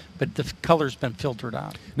darker, but the color's been filtered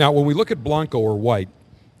out. Now, when we look at Blanco or white,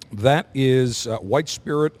 that is white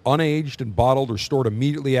spirit, unaged and bottled or stored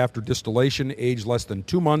immediately after distillation, aged less than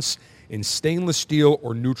 2 months in stainless steel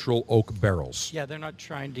or neutral oak barrels. Yeah, they're not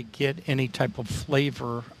trying to get any type of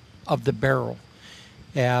flavor of the barrel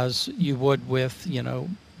as you would with,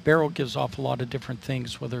 barrel gives off a lot of different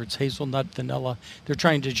things, whether it's hazelnut, vanilla. They're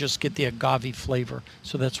trying to just get the agave flavor.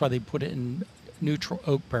 So that's why they put it in neutral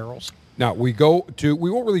oak barrels. Now, we won't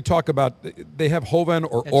really talk about, they have Joven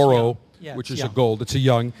or Oro, which is a gold. It's a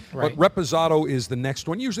young. Right. But Reposado is the next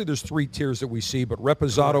one. Usually there's 3 tiers that we see, but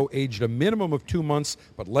Reposado aged a minimum of 2 months,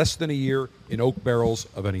 but less than a year in oak barrels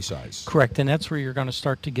of any size. Correct, and that's where you're going to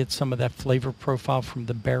start to get some of that flavor profile from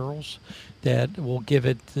the barrels that will give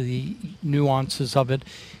it the nuances of it.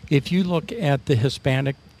 If you look at the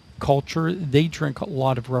Hispanic culture, they drink a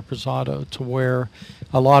lot of Reposado, to where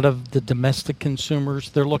a lot of the domestic consumers,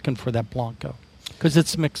 they're looking for that Blanco because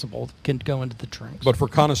it's mixable, it can go into the drinks. But for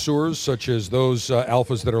connoisseurs such as those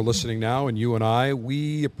alphas that are listening now, and you and I,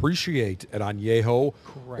 we appreciate an Añejo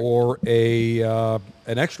or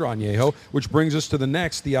an Extra Añejo, which brings us to the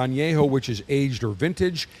next, the Añejo, which is aged or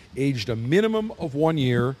vintage, aged a minimum of 1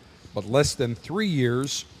 year, but less than 3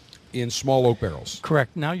 years in small oak barrels.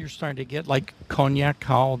 Correct. Now you're starting to get like cognac,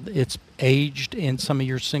 how it's aged in some of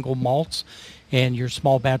your single malts and your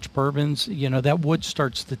small batch bourbons. That wood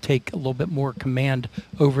starts to take a little bit more command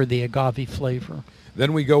over the agave flavor.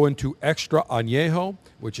 Then we go into Extra Añejo,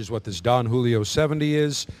 which is what this Don Julio 70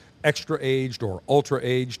 is, extra aged or ultra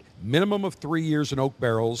aged, minimum of 3 years in oak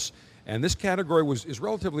barrels. And this category is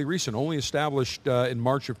relatively recent, only established in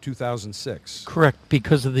March of 2006. Correct,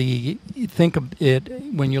 because of think of it,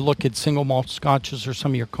 when you look at single malt scotches or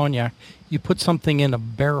some of your cognac, you put something in a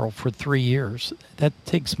barrel for 3 years. That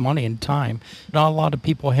takes money and time. Not a lot of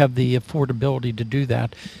people have the affordability to do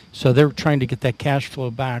that. So they're trying to get that cash flow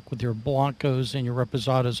back with your Blancos and your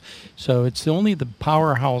Reposados. So it's only the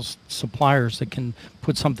powerhouse suppliers that can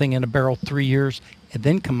put something in a barrel 3 years and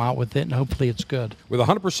then come out with it, and hopefully it's good. With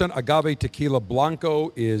 100% agave tequila,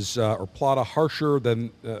 Blanco is, or Plata, harsher than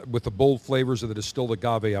with the bold flavors of the distilled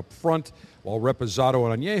agave up front, while Reposado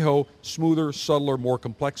and Añejo, smoother, subtler, more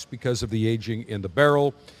complex because of the aging in the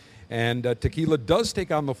barrel. And tequila does take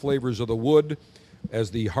on the flavors of the wood as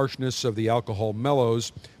the harshness of the alcohol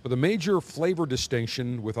mellows. But the major flavor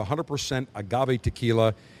distinction with 100% agave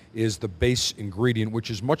tequila is the base ingredient,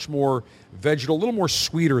 which is much more vegetal, a little more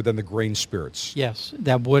sweeter than the grain spirits. Yes,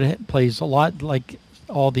 that wood plays a lot like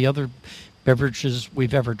all the other beverages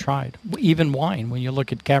we've ever tried. Even wine, when you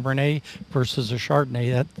look at Cabernet versus a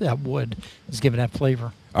Chardonnay, that wood is giving that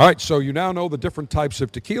flavor. All right, so you now know the different types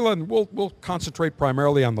of tequila, and we'll concentrate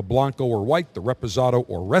primarily on the Blanco or white, the Reposado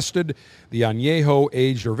or rested, the Añejo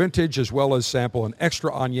aged or vintage, as well as sample an extra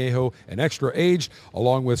Añejo and extra aged,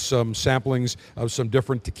 along with some samplings of some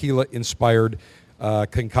different tequila-inspired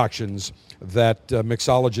concoctions that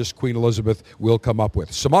mixologist Queen Elizabeth will come up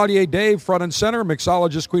with. Sommelier Dave, front and center.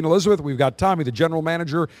 Mixologist Queen Elizabeth. We've got Tommy, the general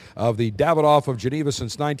manager of the Davidoff of Geneva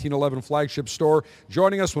since 1911 flagship store,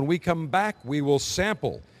 joining us. When we come back, we will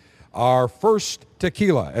sample our first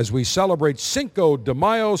tequila as we celebrate Cinco de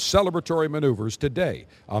Mayo celebratory maneuvers today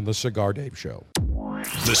on the Cigar Dave Show.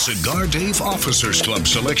 The Cigar Dave Officers Club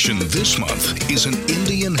selection this month is an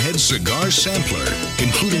Indian Head cigar sampler,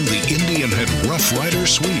 including the Indian Head Rough Rider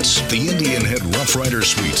Sweets. The Indian Head Rough Rider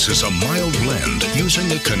Sweets is a mild blend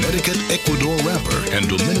using a Connecticut Ecuador wrapper and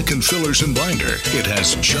Dominican fillers and binder. It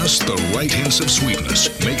has just the right hints of sweetness,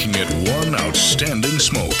 making it one outstanding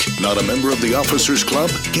smoke. Not a member of the Officers Club?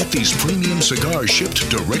 Get these premium cigars shipped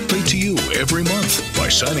directly to you every month by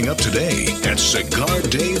signing up today at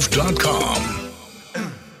CigarDave.com.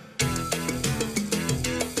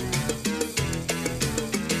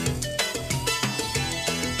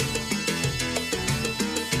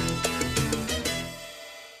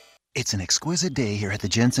 It's an exquisite day here at the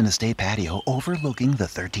Jensen Estate patio overlooking the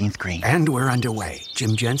 13th green. And we're underway.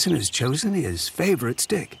 Jim Jensen has chosen his favorite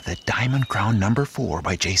stick. The Diamond Crown No. 4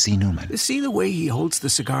 by J.C. Newman. See the way he holds the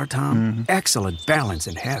cigar, Tom? Mm-hmm. Excellent balance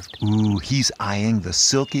and heft. Ooh, he's eyeing the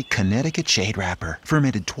silky Connecticut shade wrapper.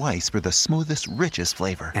 Fermented twice for the smoothest, richest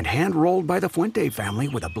flavor. And hand-rolled by the Fuente family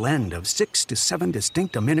with a blend of 6 to 7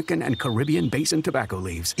 distinct Dominican and Caribbean basin tobacco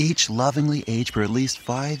leaves. Each lovingly aged for at least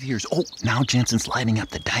 5 years. Oh, now Jensen's lighting up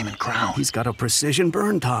the Diamond Crown. He's got a precision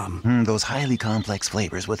burn, Tom. Those highly complex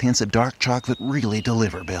flavors with hints of dark chocolate really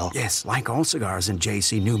deliver, Bill. Yes, like all cigars in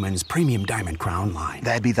J.C. Newman's premium Diamond Crown line.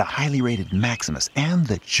 That'd be the highly rated Maximus and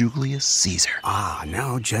the Julius Caesar. Ah,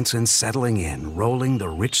 now Jensen's settling in, rolling the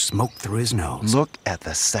rich smoke through his nose. Look at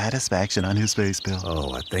the satisfaction on his face, Bill.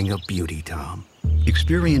 Oh, a thing of beauty, Tom.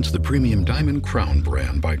 Experience the premium Diamond Crown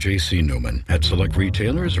brand by J.C. Newman at select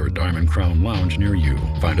retailers or Diamond Crown Lounge near you.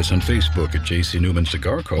 Find us on Facebook at J.C. Newman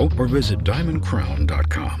Cigar Co. or visit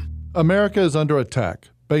diamondcrown.com. America is under attack.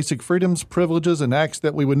 Basic freedoms, privileges, and acts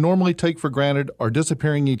that we would normally take for granted are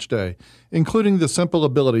disappearing each day, including the simple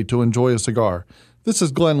ability to enjoy a cigar. This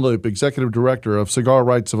is Glenn Loop, Executive Director of Cigar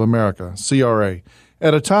Rights of America, CRA.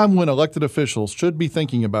 At a time when elected officials should be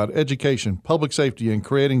thinking about education, public safety, and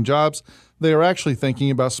creating jobs, they are actually thinking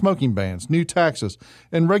about smoking bans, new taxes,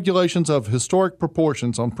 and regulations of historic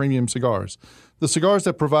proportions on premium cigars. The cigars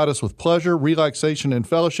that provide us with pleasure, relaxation, and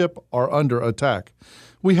fellowship are under attack.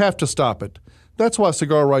 We have to stop it. That's why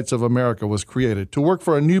Cigar Rights of America was created, to work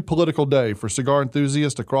for a new political day for cigar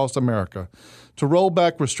enthusiasts across America, to roll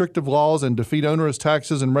back restrictive laws and defeat onerous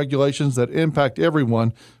taxes and regulations that impact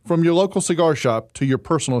everyone from your local cigar shop to your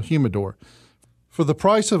personal humidor. For the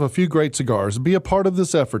price of a few great cigars, be a part of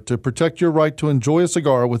this effort to protect your right to enjoy a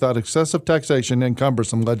cigar without excessive taxation and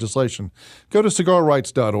cumbersome legislation. Go to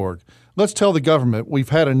cigarrights.org. Let's tell the government we've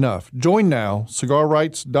had enough. Join now,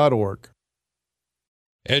 cigarrights.org.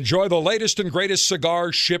 Enjoy the latest and greatest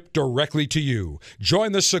cigars shipped directly to you.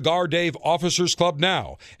 Join the Cigar Dave Officers Club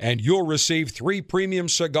now, and you'll receive 3 premium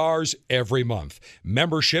cigars every month.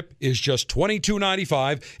 Membership is just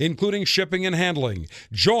 $22.95, including shipping and handling.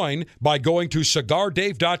 Join by going to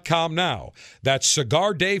CigarDave.com now. That's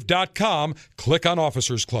CigarDave.com. Click on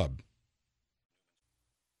Officers Club.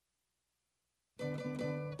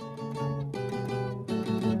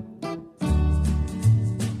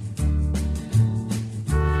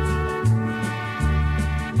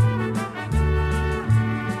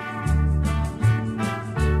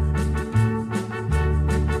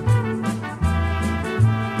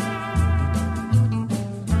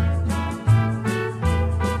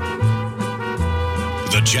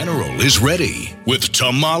 The General is ready with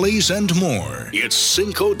tamales and more. It's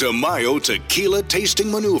Cinco de Mayo tequila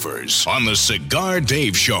tasting maneuvers on the Cigar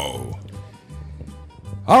Dave Show.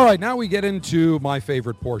 All right, now we get into my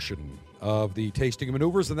favorite portion of the tasting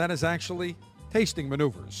maneuvers, and that is actually tasting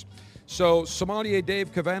maneuvers. So, Sommelier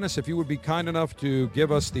Dave Cavanis, if you would be kind enough to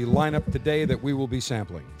give us the lineup today that we will be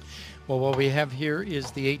sampling. Well, what we have here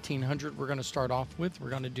is the 1800 we're going to start off with. We're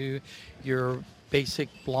going to do your basic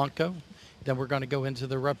Blanco. Then we're going to go into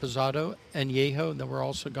the Reposado Añejo. Then we're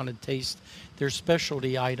also going to taste their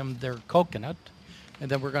specialty item, their coconut. And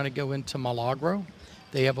then we're going to go into Milagro.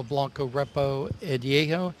 They have a Blanco Repo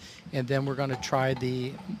Añejo. And then we're going to try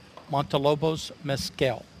the Montelobos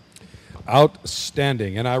Mezcal.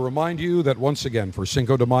 Outstanding. And I remind you that once again, for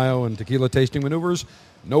Cinco de Mayo and tequila tasting maneuvers,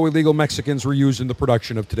 no illegal Mexicans were used in the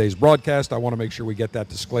production of today's broadcast. I want to make sure we get that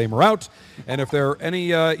disclaimer out. And if there are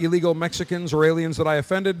any illegal Mexicans or aliens that I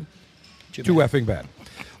offended, too effing bad.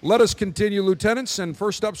 Let us continue, Lieutenants. And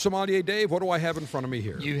first up, Sommelier Dave, what do I have in front of me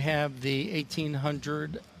here? You have the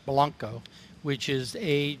 1800 Blanco, which is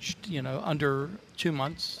aged, under 2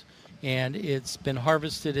 months. And it's been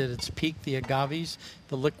harvested at its peak, the agaves.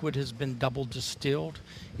 The liquid has been double distilled.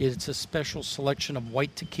 It's a special selection of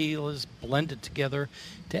white tequilas blended together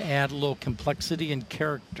to add a little complexity and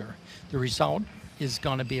character. The result is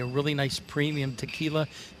going to be a really nice premium tequila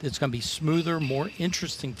that's going to be smoother, more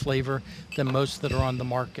interesting flavor than most that are on the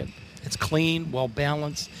market. It's clean,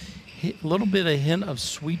 well-balanced, a little bit of hint of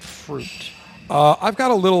sweet fruit. I've got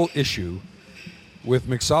a little issue with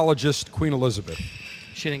mixologist Queen Elizabeth.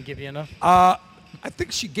 She didn't give you enough? I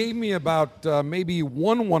think she gave me about maybe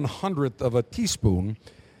 1/100th of a teaspoon.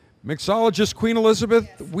 Mixologist Queen Elizabeth,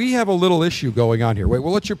 we have a little issue going on here. Wait,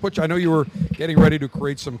 we'll let you I know you were getting ready to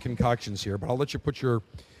create some concoctions here, but I'll let you put your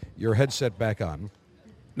headset back on.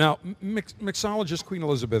 Now, mixologist Queen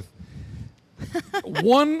Elizabeth,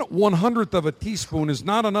 1/100th of a teaspoon is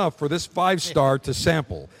not enough for this 5-star to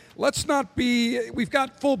sample. Let's not be, we've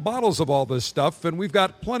got full bottles of all this stuff, and we've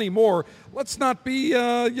got plenty more. Let's not be,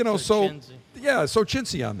 so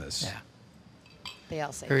chintzy on this. Yeah. They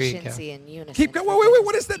all say chintzy in unison. Keep going. Wait,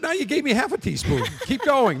 what is that? Now you gave me half a teaspoon. Keep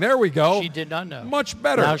going. There we go. She did not know. Much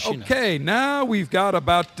better. Now she knows. Now we've got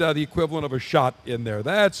about the equivalent of a shot in there.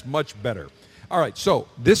 That's much better. All right, so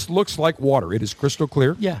this looks like water. It is crystal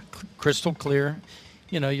clear. Yeah, crystal clear.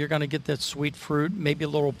 You're going to get that sweet fruit, maybe a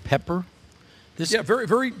little pepper. Very,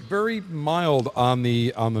 very, very mild on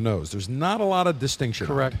the nose. There's not a lot of distinction.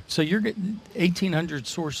 Correct. So you're getting 1800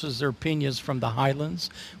 sources their piñas from the highlands,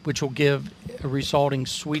 which will give a resulting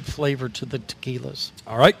sweet flavor to the tequilas.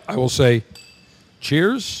 All right, I will say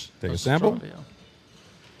cheers. Take a sample.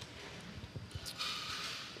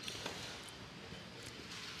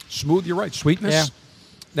 Smooth, you're right. Sweetness. Yeah.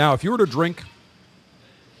 Now, if you were to drink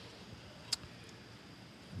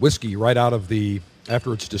whiskey right out of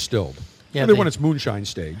after it's distilled, when it's moonshine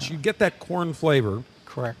stage, you get that corn flavor.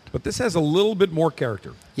 Correct. But this has a little bit more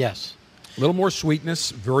character. Yes. A little more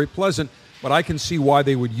sweetness, very pleasant. But I can see why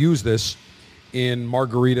they would use this in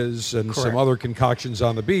margaritas and some other concoctions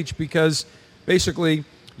on the beach, because basically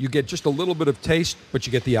you get just a little bit of taste, but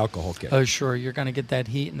you get the alcohol kick. Oh, sure. You're going to get that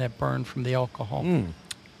heat and that burn from the alcohol.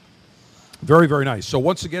 Very, very nice. So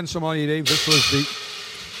once again, Sommelier Dave,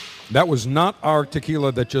 that was not our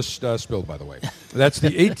tequila that just spilled, by the way. That's the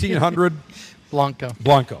 1800 Blanco.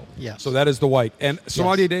 Yes. So that is the white. And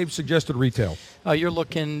Sommelier Dave suggested retail. You're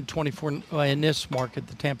looking 24 in this market,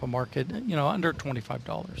 the Tampa market, under $25.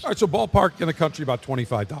 All right, so ballpark in the country, about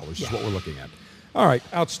 $25 is what we're looking at. All right,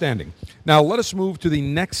 outstanding. Now let us move to the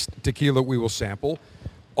next tequila we will sample.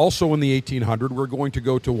 Also in the 1800, we're going to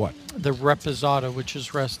go to what? The Reposado, which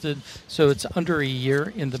is rested. So it's under a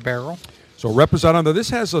year in the barrel. So Reposado, this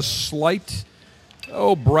has a slight,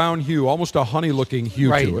 brown hue, almost a honey-looking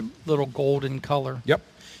hue to it. Little golden color. Yep.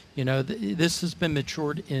 This has been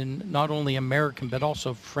matured in not only American, but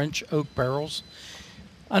also French oak barrels.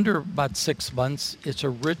 Under about 6 months, it's a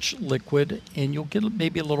rich liquid, and you'll get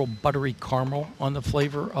maybe a little buttery caramel on the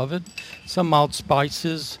flavor of it. Some mild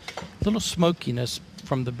spices, a little smokiness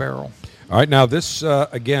from the barrel. All right, now this,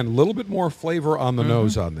 again, a little bit more flavor on the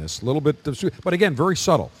nose on this. A little bit of sweet, but again, very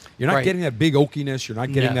subtle. You're not getting that big oakiness. You're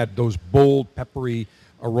not getting those bold, peppery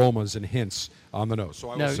aromas and hints on the nose. So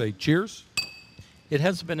I will say cheers. It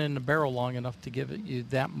hasn't been in the barrel long enough to give you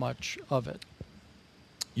that much of it.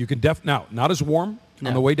 You can now, not as warm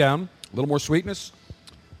on the way down. A little more sweetness.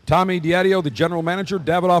 Tommy Diadio, the general manager,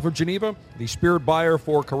 Davidoff of Geneva, the spirit buyer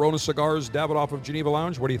for Corona Cigars, Davidoff of Geneva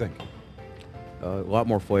Lounge. What do you think? A lot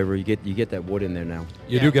more flavor. You get that wood in there now.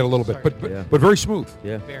 You do get a little bit, but very smooth.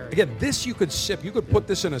 Yeah. Again, this you could sip. You could put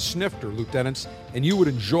this in a snifter, Lieutenants, and you would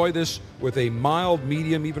enjoy this with a mild,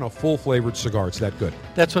 medium, even a full-flavored cigar. It's that good.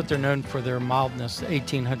 That's what they're known for, their mildness, the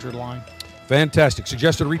 1800 line. Fantastic.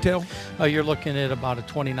 Suggested retail? You're looking at about a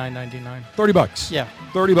 $29.99. $30. Yeah.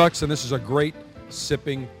 $30, and this is a great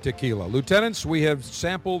sipping tequila. Lieutenants, we have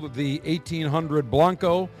sampled the 1800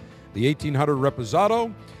 Blanco, the 1800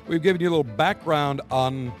 Reposado. We've given you a little background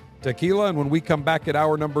on tequila, and when we come back at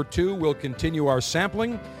hour number 2, we'll continue our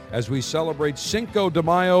sampling as we celebrate Cinco de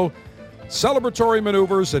Mayo celebratory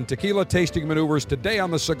maneuvers and tequila tasting maneuvers today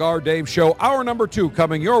on the Cigar Dave Show. Hour number 2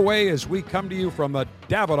 coming your way as we come to you from the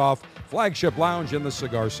Davidoff Flagship Lounge in the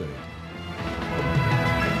Cigar City.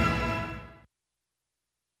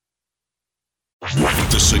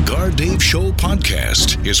 The Cigar Dave Show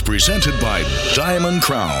podcast is presented by Diamond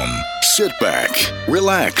Crown. Sit back,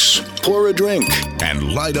 relax, pour a drink,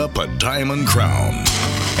 and light up a Diamond Crown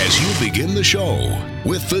as you begin the show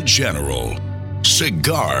with the General,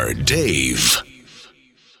 Cigar Dave.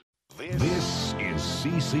 This is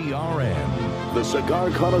CCRN, the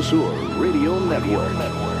Cigar Connoisseur Radio Network.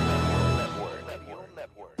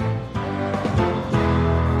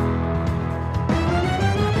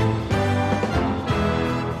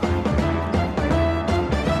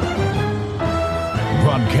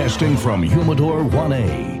 Broadcasting from Humidor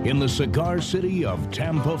 1A in the cigar city of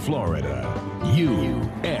Tampa, Florida,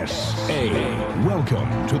 USA.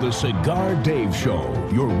 Welcome to the Cigar Dave Show,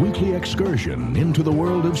 your weekly excursion into the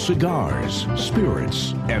world of cigars,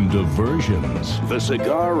 spirits, and diversions. The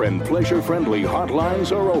cigar and pleasure-friendly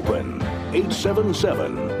hotlines are open.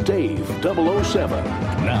 877-DAVE-007.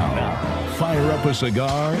 Now, fire up a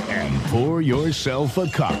cigar and pour yourself a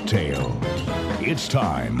cocktail. It's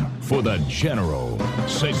time for the General,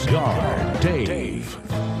 Cigar Dave.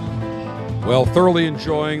 Well, thoroughly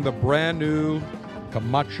enjoying the brand new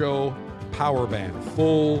Camacho Power Band.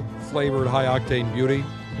 Full flavored high-octane beauty.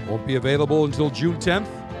 Won't be available until June 10th.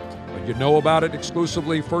 But you know about it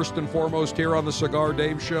exclusively, first and foremost, here on the Cigar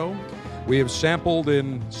Dave Show. We have sampled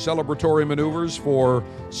in celebratory maneuvers for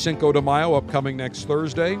Cinco de Mayo, upcoming next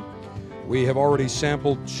Thursday. We have already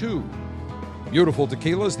sampled two beautiful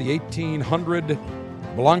tequilas, the 1800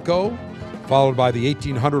 Blanco, followed by the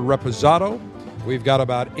 1800 Reposado. We've got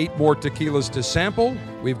about 8 more tequilas to sample.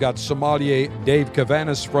 We've got sommelier Dave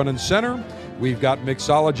Cavanis front and center. We've got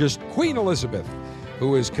mixologist Queen Elizabeth,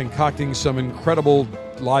 who is concocting some incredible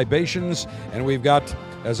libations. And we've got,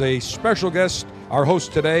 as a special guest, our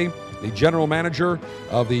host today, the general manager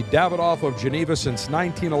of the Davidoff of Geneva since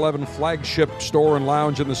 1911 flagship store and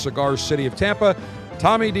lounge in the cigar city of Tampa,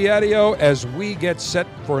 Tommy Diadio, as we get set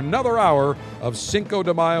for another hour of Cinco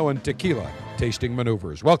de Mayo and tequila tasting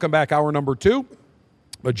maneuvers. Welcome back, hour number 2.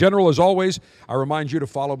 But General, as always, I remind you to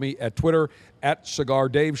follow me at Twitter, at Cigar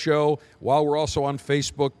Dave Show, while we're also on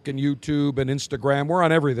Facebook and YouTube and Instagram. We're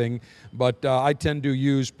on everything, but I tend to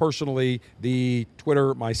use personally the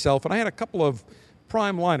Twitter myself. And I had a couple of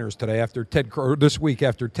prime liners today this week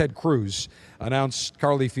after Ted Cruz announced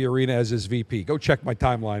Carly Fiorina as his VP. Go check my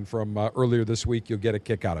timeline from earlier this week. You'll get a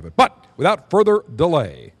kick out of it. But without further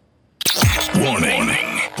delay. Warning.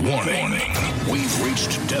 We've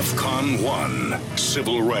reached DEFCON 1.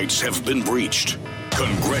 Civil rights have been breached.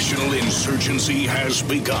 Congressional insurgency has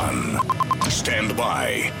begun. Stand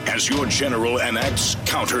by as your general enacts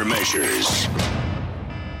countermeasures.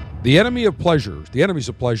 The enemies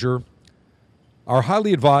of pleasure are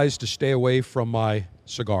highly advised to stay away from my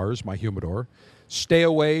cigars, my humidor, stay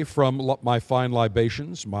away from my fine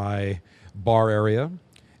libations, my bar area,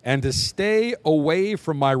 and to stay away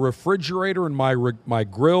from my refrigerator and my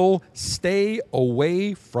grill, stay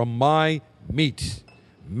away from my meat.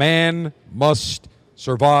 Man must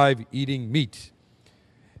survive eating meat.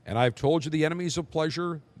 And I've told you the enemies of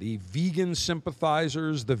pleasure, the vegan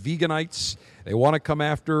sympathizers, the veganites, they want to come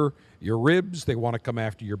after your ribs, they want to come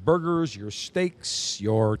after your burgers, your steaks,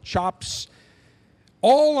 your chops,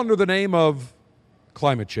 all under the name of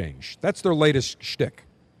climate change. That's their latest shtick.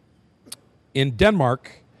 In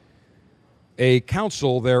Denmark,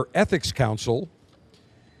 their ethics council,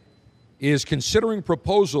 is considering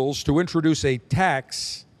proposals to introduce a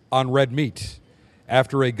tax on red meat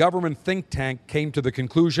after a government think tank came to the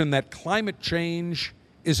conclusion that climate change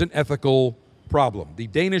is an ethical problem. The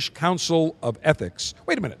Danish Council of Ethics.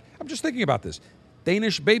 Wait a minute. I'm just thinking about this.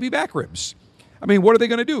 Danish baby back ribs. I mean, what are they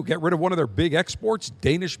going to do? Get rid of one of their big exports,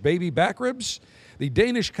 Danish baby back ribs? The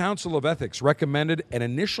Danish Council of Ethics recommended an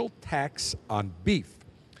initial tax on beef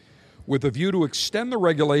with a view to extend the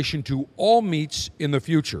regulation to all meats in the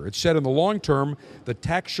future. It said in the long term, the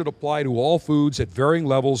tax should apply to all foods at varying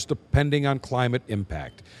levels depending on climate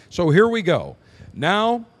impact. So here we go.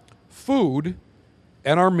 Now, food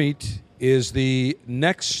and our meat is the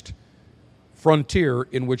next frontier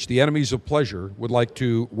in which the enemies of pleasure would like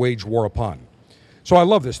to wage war upon. So I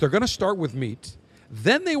love this. They're going to start with meat.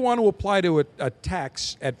 Then they want to apply to a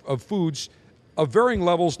tax of foods of varying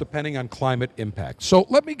levels depending on climate impact. So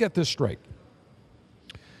let me get this straight.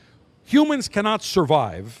 Humans cannot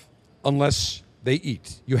survive unless they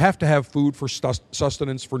eat. You have to have food for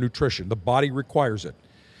sustenance, for nutrition. The body requires it.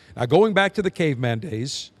 Now, going back to the caveman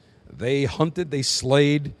days, they hunted, they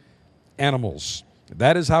slayed animals.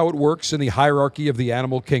 That is how it works in the hierarchy of the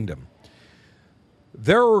animal kingdom.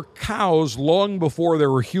 There were cows long before there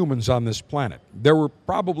were humans on this planet. There were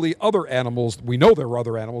probably other animals. We know there were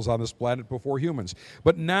other animals on this planet before humans.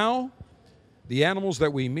 But now, the animals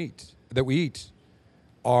that we eat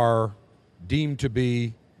are deemed to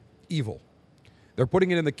be evil. They're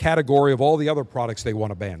putting it in the category of all the other products they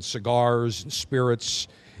want to ban, cigars and spirits,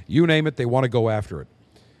 you name it, they want to go after it.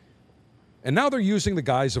 And now they're using the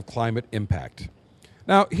guise of climate impact.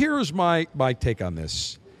 Now, here's my take on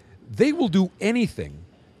this. They will do anything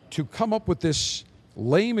to come up with this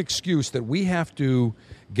lame excuse that we have to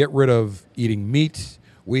get rid of eating meat,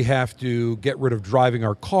 we have to get rid of driving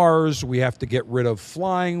our cars, we have to get rid of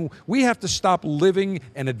flying, we have to stop living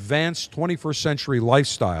an advanced 21st century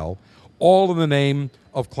lifestyle, all in the name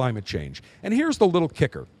of climate change. And here's the little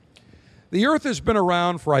kicker. The Earth has been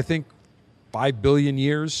around for, I think, 5 billion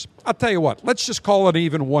years. I'll tell you what, let's just call it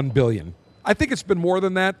even 1 billion. I think it's been more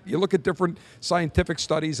than that. You look at different scientific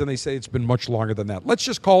studies and they say it's been much longer than that. Let's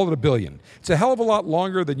just call it 1 billion. It's a hell of a lot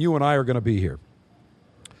longer than you and I are going to be here.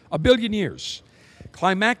 1 billion years.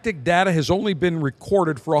 Climatic data has only been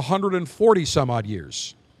recorded for 140 some odd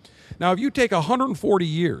years. Now, if you take 140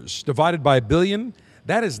 years divided by 1 billion,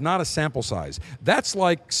 that is not a sample size. That's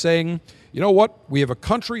like saying, you know what, we have a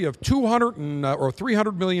country of 200 or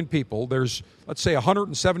 300 million people. There's, let's say,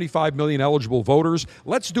 175 million eligible voters.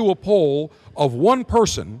 Let's do a poll of one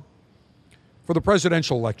person for the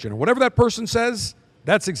presidential election. And whatever that person says,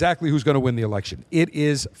 that's exactly who's going to win the election. It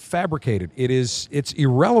is fabricated. It's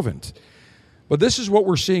irrelevant. But this is what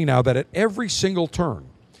we're seeing now, that at every single turn,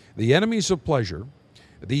 the enemies of pleasure,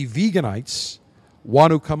 the veganites,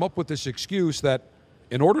 want to come up with this excuse that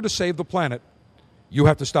in order to save the planet, you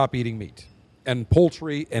have to stop eating meat and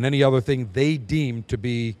poultry and any other thing they deem to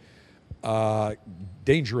be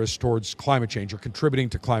dangerous towards climate change or contributing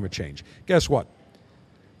to climate change. Guess what?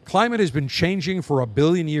 Climate has been changing for 1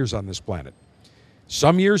 billion years on this planet.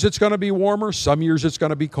 Some years it's going to be warmer, some years it's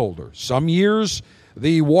going to be colder. Some years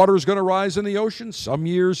the water is going to rise in the ocean, some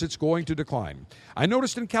years it's going to decline. I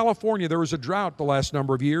noticed in California there was a drought the last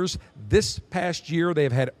number of years. This past year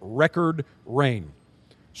they've had record rain.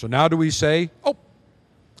 So now do we say, oh,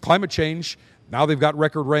 climate change, now they've got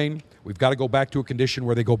record rain, we've got to go back to a condition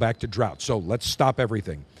where they go back to drought. So let's stop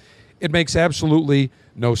everything. It makes absolutely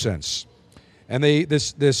no sense. And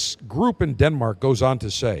this group in Denmark goes on to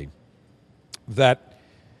say that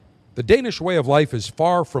the Danish way of life is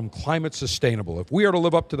far from climate sustainable. If we are to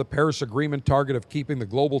live up to the Paris Agreement target of keeping the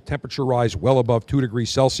global temperature rise well above 2 degrees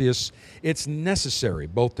Celsius, it's necessary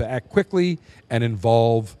both to act quickly and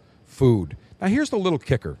involve food. Now, here's the little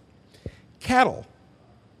kicker. Cattle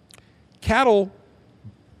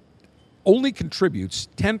only contributes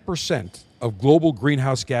 10% of global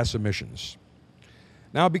greenhouse gas emissions.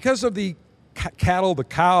 Now, because of the cattle, the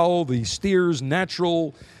cow, the steers'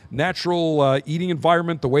 natural eating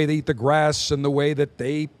environment, the way they eat the grass and the way that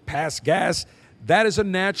they pass gas, that is a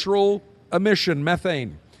natural emission,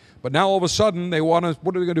 methane. But now all of a sudden they want to,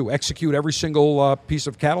 what are they going to do? Execute every single piece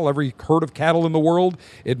of cattle, every herd of cattle in the world?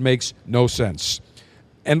 It makes no sense.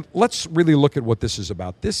 And let's really look at what this is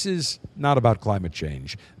about. This is not about climate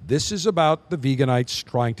change. This is about the veganites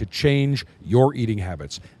trying to change your eating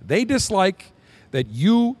habits. They dislike that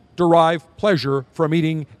you derive pleasure from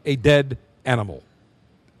eating a dead animal.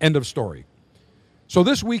 End of story. So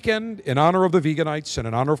this weekend, in honor of the veganites and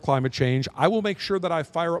in honor of climate change, I will make sure that I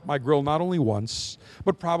fire up my grill not only once,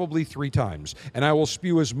 but probably 3 times. And I will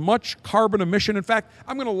spew as much carbon emission. In fact,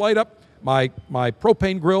 I'm going to light up my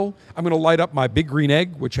propane grill. I'm going to light up my Big Green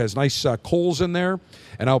Egg, which has nice coals in there.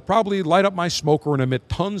 And I'll probably light up my smoker and emit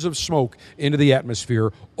tons of smoke into the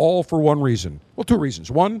atmosphere, all for one reason. Well, 2 reasons.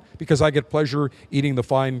 One, because I get pleasure eating the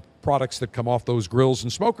fine products that come off those grills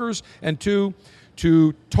and smokers. And 2,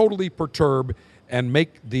 to totally perturb and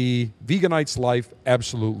make the veganite's life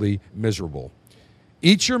absolutely miserable.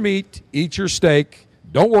 Eat your meat, eat your steak.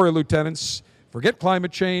 Don't worry, lieutenants. Forget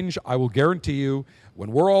climate change. I will guarantee you,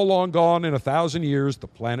 when we're all long gone in 1,000 years, the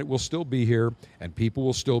planet will still be here, and people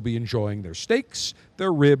will still be enjoying their steaks,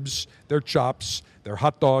 their ribs, their chops, their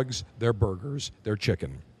hot dogs, their burgers, their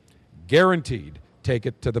chicken. Guaranteed. Take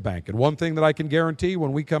it to the bank. And one thing that I can guarantee,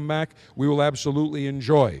 when we come back, we will absolutely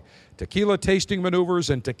enjoy tequila tasting maneuvers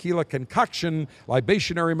and tequila concoction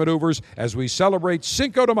libationary maneuvers as we celebrate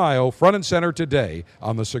Cinco de Mayo front and center today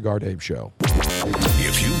on the Cigar Dave Show.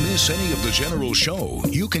 If you miss any of the general show,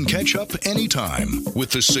 you can catch up anytime with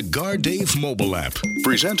the Cigar Dave mobile app,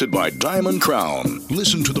 presented by Diamond Crown.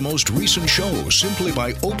 Listen to the most recent show simply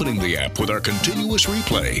by opening the app with our continuous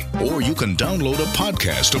replay, or you can download a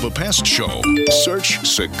podcast of a past show. Search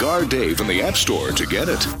Cigar Dave in the App Store to get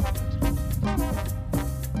it.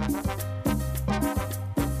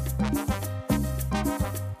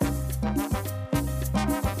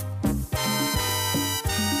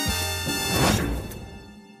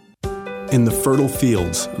 In the fertile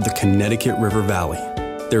fields of the Connecticut River Valley,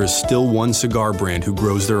 there is still one cigar brand who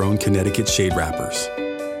grows their own Connecticut shade wrappers,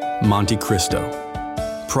 Monte Cristo.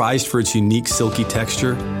 Prized for its unique silky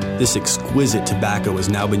texture, this exquisite tobacco has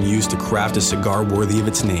now been used to craft a cigar worthy of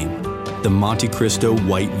its name, the Monte Cristo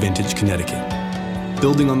White Vintage Connecticut.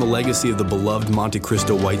 Building on the legacy of the beloved Monte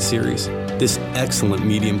Cristo White series, this excellent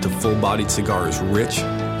medium to full-bodied cigar is rich,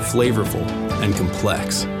 flavorful, and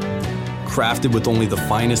complex. Crafted with only the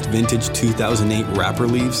finest vintage 2008 wrapper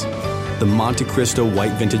leaves, the Monte Cristo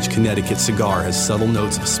White Vintage Connecticut cigar has subtle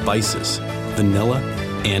notes of spices, vanilla,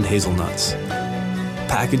 and hazelnuts.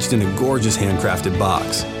 Packaged in a gorgeous handcrafted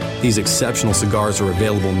box, these exceptional cigars are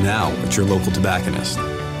available now at your local tobacconist.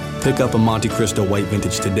 Pick up a Monte Cristo White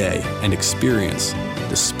Vintage today and experience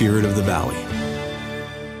the spirit of the valley.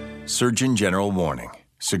 Surgeon General warning.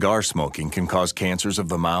 Cigar smoking can cause cancers of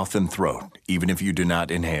the mouth and throat, even if you do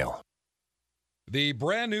not inhale. The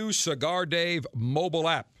brand new Cigar Dave mobile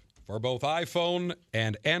app for both iPhone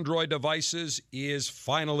and Android devices is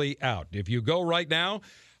finally out. If you go right now,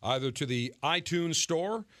 either to the iTunes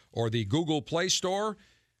Store or the Google Play Store,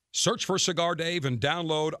 search for Cigar Dave and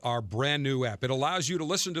download our brand new app. It allows you to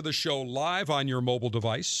listen to the show live on your mobile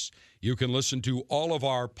device. You can listen to all of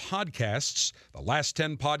our podcasts. The last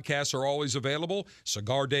 10 podcasts are always available.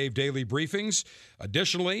 Cigar Dave Daily Briefings.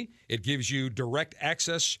 Additionally, it gives you direct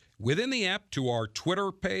access within the app to our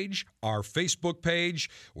Twitter page, our Facebook page.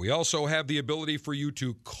 We also have the ability for you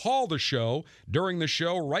to call the show during the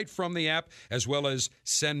show right from the app, as well as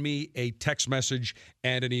send me a text message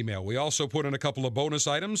and an email. We also put in a couple of bonus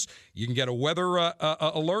items. You can get a weather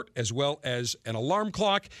alert as well as an alarm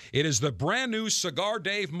clock. It is the brand new Cigar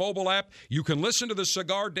Dave mobile app. You can listen to the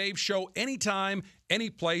Cigar Dave show anytime, any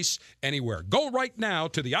place, anywhere. Go right now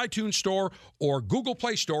to the iTunes Store or Google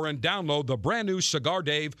Play Store and download the brand new Cigar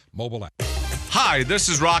Dave mobile app. Hi, this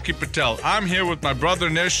is Rocky Patel. I'm here with my brother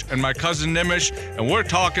Nish and my cousin Nimish, and we're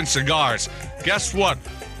talking cigars. Guess what?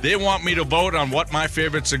 They want me to vote on what my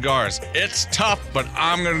favorite cigar is. It's tough, but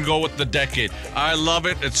I'm going to go with the Decade. I love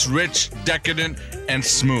it. It's rich, decadent, and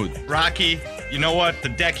smooth. Rocky, you know what? The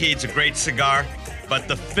Decade's a great cigar. But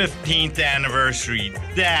the 15th anniversary,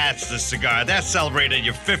 that's the cigar. That celebrated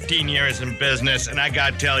your 15 years in business, and I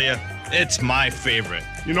gotta tell you, it's my favorite.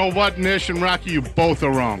 You know what, Nish and Rocky, you both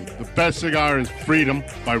are wrong. The best cigar is Freedom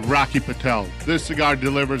by Rocky Patel. This cigar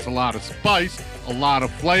delivers a lot of spice, a lot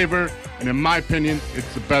of flavor, and in my opinion,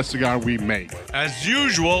 it's the best cigar we make. As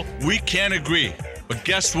usual, we can't agree. But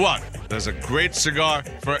guess what? There's a great cigar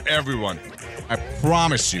for everyone. I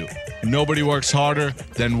promise you, nobody works harder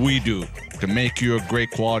than we do to make you a great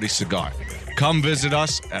quality cigar. Come visit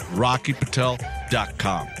us at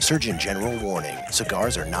RockyPatel.com. Surgeon General warning.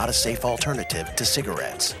 Cigars are not a safe alternative to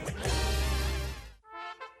cigarettes.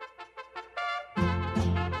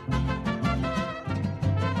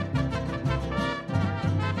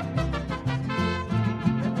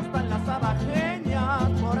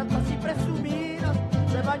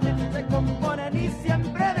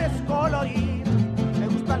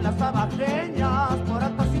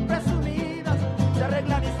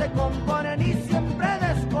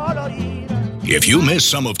 If you miss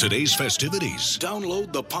some of today's festivities,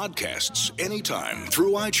 download the podcasts anytime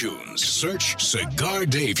through iTunes. Search Cigar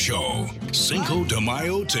Dave Show. Cinco de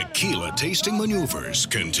Mayo tequila tasting maneuvers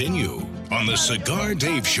continue on the Cigar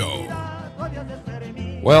Dave Show.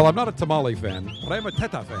 Well, I'm not a tamale fan, but I'm a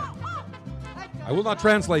teta fan. I will not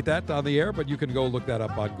translate that on the air, but you can go look that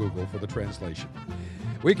up on Google for the translation.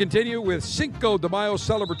 We continue with Cinco de Mayo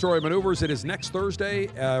celebratory maneuvers. It is next Thursday,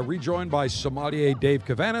 rejoined by sommelier Dave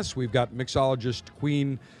Cavanis. We've got mixologist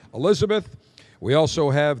Queen Elizabeth. We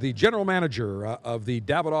also have the general manager of the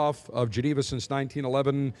Davidoff of Geneva since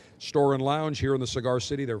 1911 store and lounge here in the Cigar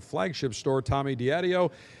City, their flagship store, Tommy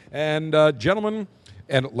Diadio. And gentlemen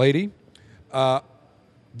and lady,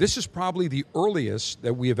 this is probably the earliest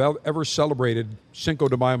that we have ever celebrated Cinco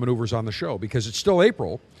de Mayo maneuvers on the show because it's still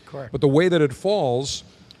April. Correct. But the way that it falls,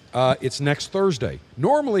 it's next Thursday.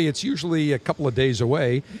 Normally, it's usually a couple of days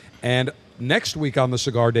away. And next week on the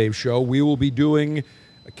Cigar Dave Show, we will be doing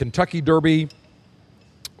a Kentucky Derby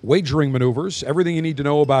wagering maneuvers. Everything you need to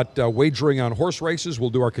know about wagering on horse races. We'll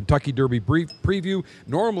do our Kentucky Derby preview.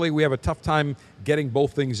 Normally, we have a tough time getting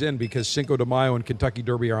both things in because Cinco de Mayo and Kentucky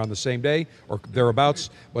Derby are on the same day or thereabouts,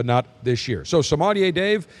 but not this year. So, Sommelier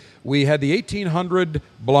Dave, we had the 1800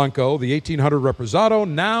 Blanco, the 1800 Reposado.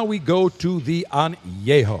 Now we go to the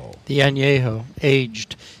Añejo. The Añejo,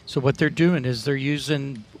 aged. So what they're doing is they're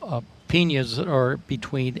using piñas that are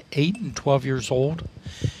between 8 and 12 years old.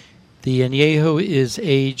 The Añejo is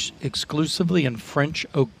aged exclusively in French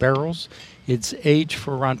oak barrels. It's aged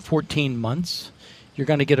for around 14 months. You're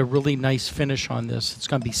going to get a really nice finish on this. It's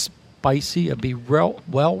going to be spicy. It'll be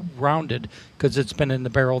well-rounded because it's been in the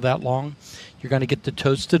barrel that long. You're going to get the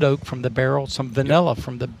toasted oak from the barrel, some vanilla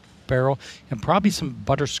from the barrel, and probably some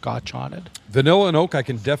butterscotch on it. Vanilla and oak, I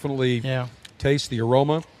can definitely taste the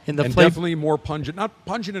aroma. And definitely more pungent. Not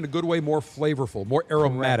pungent in a good way, more flavorful, more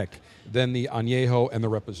aromatic than the añejo and the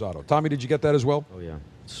reposado. Tommy, did you get that as well? Oh, yeah.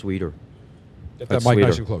 Sweeter. Get that mic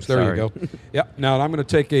nice and close. There you go. Yeah. Now I'm going to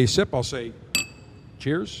take a sip. I'll say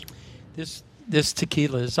cheers. This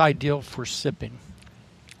tequila is ideal for sipping.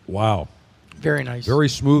 Wow. Very nice. Very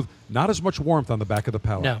smooth. Not as much warmth on the back of the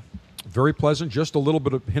palate. No. Very pleasant. Just a little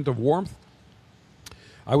bit of hint of warmth.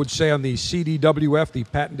 I would say on the CDWF, the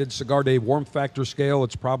patented Cigar Dave warmth factor scale,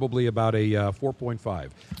 it's probably about a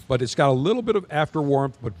 4.5. But it's got a little bit of after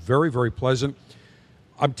warmth, but very, very pleasant.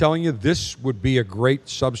 I'm telling you, this would be a great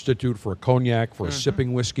substitute for a cognac, for a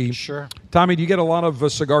sipping whiskey. Sure. Tommy, do you get a lot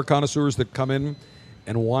of cigar connoisseurs that come in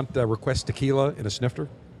and request tequila in a snifter?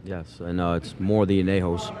 Yes, and it's more the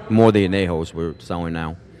añejos we're selling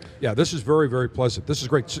now. Yeah, this is very, very pleasant. This is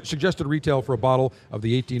great. Suggested retail for a bottle of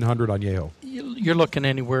the 1800 Añejo. You're looking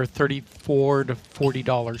anywhere $34 to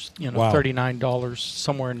 $40, Wow. $39,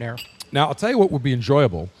 somewhere in there. Now, I'll tell you what would be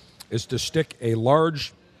enjoyable is to stick a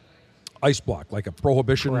large ice block, like a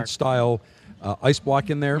Prohibition-style ice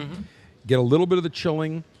block in there, get a little bit of the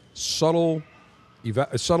chilling, subtle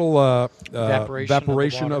evaporation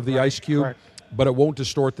of the ice cube. Correct. But it won't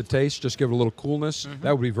distort the taste. Just give it a little coolness.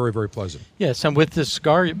 That would be very, very pleasant. Yes, and with this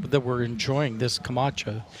cigar that we're enjoying, this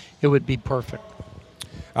Camacho, it would be perfect.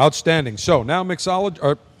 Outstanding. So now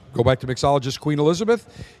go back to mixologist Queen Elizabeth.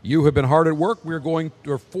 You have been hard at work. We're going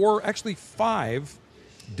to 5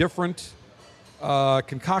 different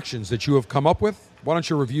concoctions that you have come up with. Why don't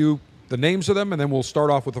you review the names of them, and then we'll start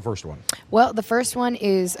off with the first one. Well, the first one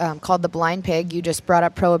is called the Blind Pig. You just brought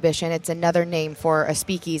up Prohibition. It's another name for a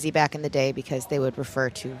speakeasy back in the day because they would refer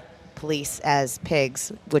to police as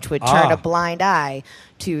pigs, which would turn a blind eye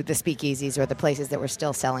to the speakeasies or the places that were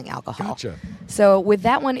still selling alcohol. Gotcha. So with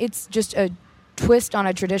that one, it's just a twist on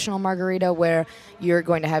a traditional margarita where you're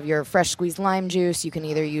going to have your fresh squeezed lime juice. You can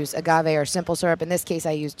either use agave or simple syrup. In this case,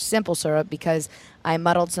 I used simple syrup because I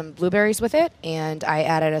muddled some blueberries with it, and I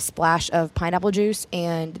added a splash of pineapple juice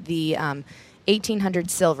and the 1800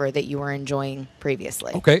 silver that you were enjoying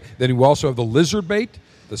previously. Okay. Then you also have the lizard bait,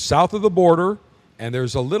 the south of the border, and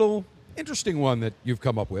there's a little interesting one that you've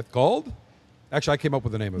come up with called... Actually, I came up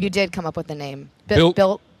with the name of it. You did come up with the name. Build a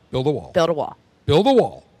wall. Build a wall. Build a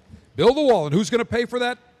wall. Build a wall. And who's going to pay for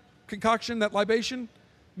that concoction, that libation?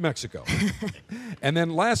 Mexico. And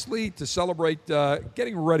then lastly, to celebrate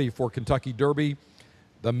getting ready for Kentucky Derby,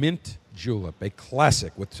 the Mint Julep, a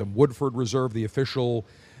classic with some Woodford Reserve, the official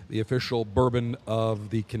bourbon of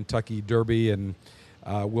the Kentucky Derby. And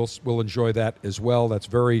we'll enjoy that as well. That's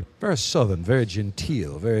very, very southern, very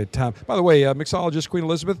genteel, very time. By the way, mixologist Queen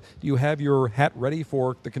Elizabeth, do you have your hat ready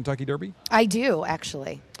for the Kentucky Derby? I do,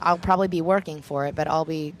 actually. I'll probably be working for it, but I'll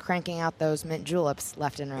be cranking out those mint juleps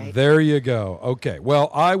left and right. There you go. Okay. Well,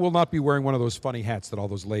 I will not be wearing one of those funny hats that all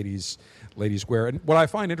those ladies wear. And what I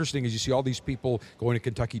find interesting is you see all these people going to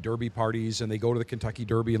Kentucky Derby parties, and they go to the Kentucky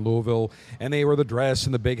Derby in Louisville, and they wear the dress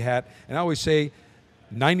and the big hat. And I always say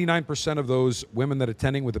 99% of those women that are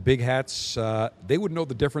attending with the big hats, they would know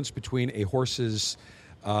the difference between a horse's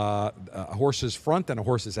front and a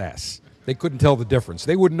horse's ass. They couldn't tell the difference.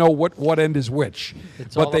 They wouldn't know what end is which.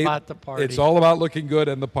 It's all about the party. It's all about looking good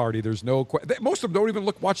and the party. There's no most of them don't even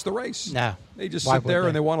watch the race. No. They just sit there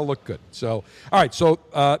and they want to look good. So, all right. So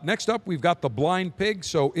next up, we've got the Blind Pig.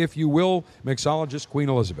 So, if you will, mixologist Queen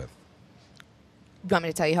Elizabeth. You want me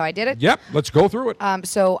to tell you how I did it? Yep, let's go through it.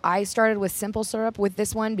 So I started with simple syrup with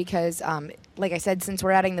this one because, like I said, since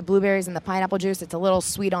we're adding the blueberries and the pineapple juice, it's a little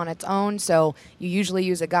sweet on its own. So you usually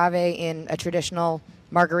use agave in a traditional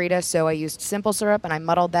margarita. So I used simple syrup, and I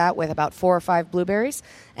muddled that with about 4 or 5 blueberries.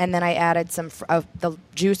 And then I added some of the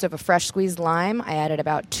juice of a fresh squeezed lime. I added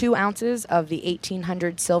about 2 ounces of the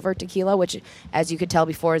 1800 silver tequila, which, as you could tell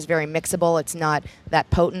before, is very mixable. It's not that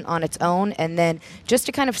potent on its own. And then just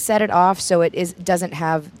to kind of set it off so it doesn't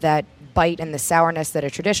have that bite and the sourness that a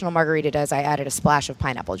traditional margarita does, I added a splash of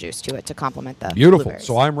pineapple juice to it to complement the Beautiful. blueberries.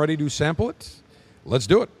 So I'm ready to sample it. Let's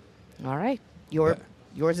do it. All right.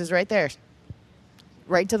 Yours is right there.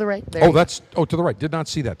 Right to the right. There To the right. Did not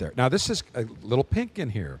see that there. Now, this is a little pink in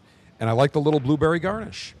here, and I like the little blueberry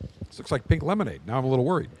garnish. This looks like pink lemonade. Now I'm a little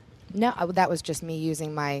worried. No, that was just me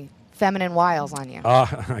using my feminine wiles on you.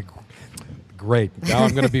 Great. Now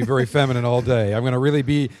I'm going to be very feminine all day. I'm going to really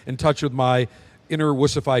be in touch with my inner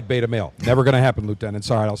wussified beta male. Never going to happen, Lieutenant.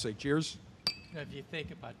 Sorry, I'll say cheers. If you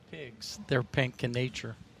think about pigs, they're pink in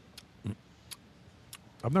nature.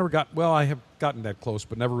 I've never I have gotten that close,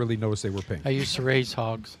 but never really noticed they were pink. I used to raise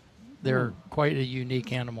hogs. They're quite a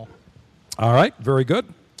unique animal. All right, very good.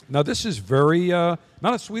 Now, this is very, not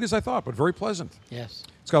as sweet as I thought, but very pleasant. Yes.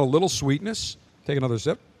 It's got a little sweetness. Take another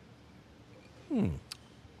sip.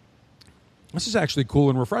 This is actually cool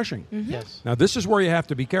and refreshing. Mm-hmm. Yes. Now, this is where you have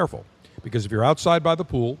to be careful, because if you're outside by the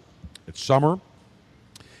pool, it's summer,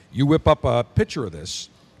 you whip up a pitcher of this,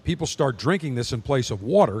 people start drinking this in place of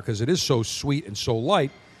water because it is so sweet and so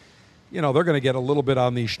light, they're going to get a little bit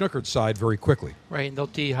on the schnookered side very quickly. Right, and they'll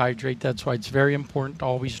dehydrate. That's why it's very important to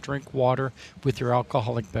always drink water with your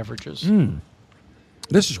alcoholic beverages.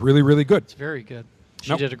 This is really, really good. It's very good.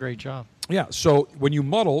 She did a great job. Yeah, so when you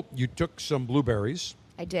muddle, you took some blueberries.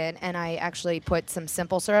 I did, and I actually put some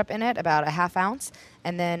simple syrup in it, about a half ounce,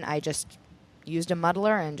 and then I just used a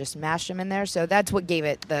muddler and just mashed them in there. So that's what gave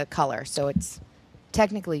it the color. So it's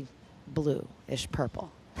technically bluish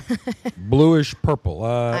purple. Bluish purple.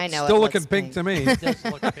 I know. Still looking pink to me. It does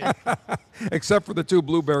look pink. Except for the 2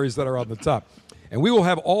 blueberries that are on the top. And we will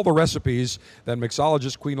have all the recipes that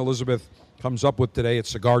mixologist Queen Elizabeth comes up with today at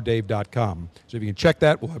CigarDave.com. So if you can check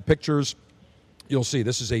that, we'll have pictures. You'll see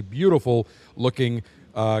this is a beautiful looking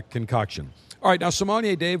concoction. All right, now,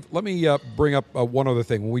 Sommelier Dave, let me bring up one other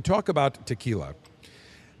thing. When we talk about tequila,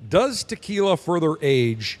 does tequila further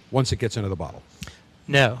age once it gets into the bottle?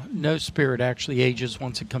 No spirit actually ages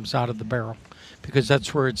once it comes out of the barrel, because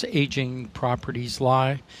that's where its aging properties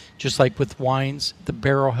lie. Just like with wines, the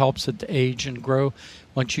barrel helps it to age and grow.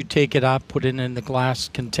 Once you take it out, put it in the glass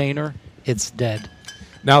container, it's dead.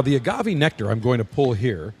 Now, the agave nectar I'm going to pull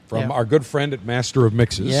here from our good friend at Master of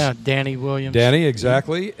Mixes. Yeah, Danny Williams. Danny,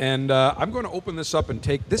 exactly. And I'm going to open this up and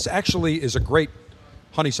take... This actually is a great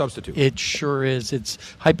honey substitute. It sure is. It's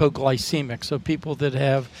hypoglycemic, so people that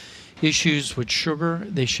have issues with sugar,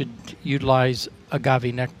 they should utilize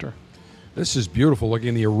agave nectar. This is beautiful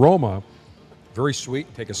looking. The aroma, very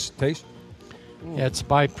sweet. Take a taste. Yeah, it's a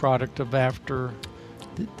byproduct of after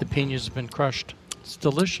the piña's been crushed. It's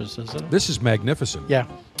delicious, isn't it? This is magnificent. Yeah.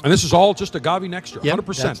 And this is all just agave nectar,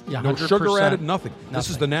 100%. Yeah, no 100%. sugar added, nothing. This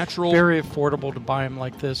is the natural. Very affordable to buy them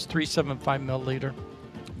like this, 375 milliliter.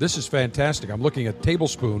 This is fantastic. I'm looking at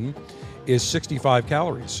tablespoon is 65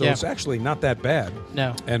 calories, so it's actually not that bad.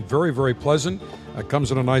 No. And very, very pleasant. It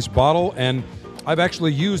comes in a nice bottle, and I've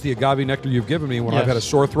actually used the agave nectar you've given me when I've had a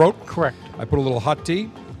sore throat. Correct. I put a little hot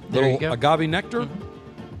tea, little agave nectar.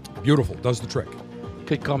 Beautiful, does the trick.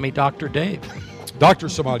 Could call me Dr. Dave. Dr.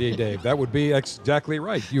 Sommelier Dave, that would be exactly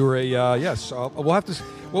right. You were a yes. We'll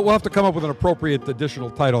have to come up with an appropriate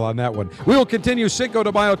additional title on that one. We will continue Cinco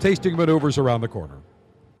de Mayo tasting maneuvers around the corner.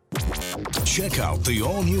 Check out the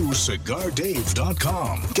all-new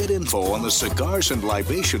CigarDave.com. Get info on the cigars and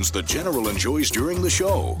libations the General enjoys during the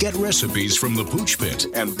show. Get recipes from the Pooch Pit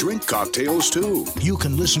and drink cocktails, too. You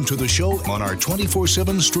can listen to the show on our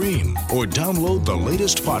 24/7 stream or download the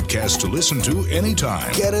latest podcast to listen to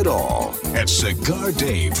anytime. Get it all at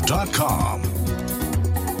CigarDave.com.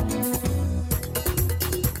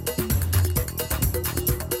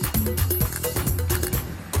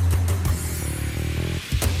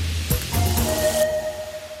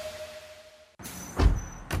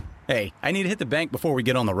 Hey, I need to hit the bank before we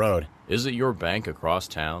get on the road. Is it your bank across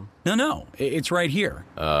town? No, it's right here.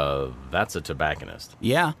 That's a tobacconist.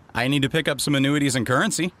 Yeah, I need to pick up some annuities and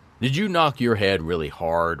currency. Did you knock your head really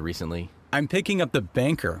hard recently? I'm picking up The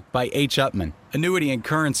Banker by H. Upman. Annuity and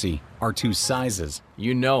currency are 2 sizes.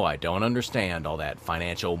 You know I don't understand all that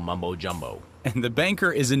financial mumbo-jumbo. And The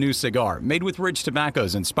Banker is a new cigar made with rich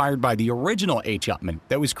tobaccos inspired by the original H. Upman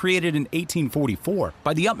that was created in 1844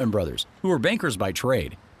 by the Upman brothers, who were bankers by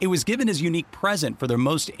trade. It was given as a unique present for their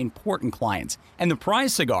most important clients, and the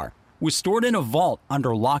prize cigar was stored in a vault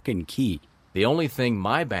under lock and key. The only thing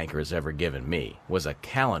my banker has ever given me was a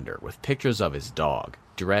calendar with pictures of his dog,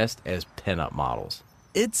 dressed as pinup models.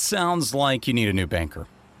 It sounds like you need a new banker.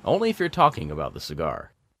 Only if you're talking about the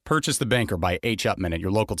cigar. Purchase The Banker by H. Upman at your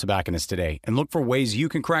local tobacconist today and look for ways you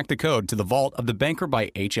can crack the code to the vault of The Banker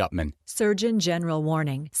by H. Upman. Surgeon General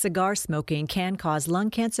warning: cigar smoking can cause lung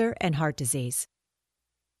cancer and heart disease.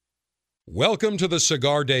 Welcome to the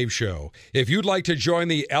Cigar Dave Show. If you'd like to join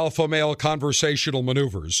the Alpha Male Conversational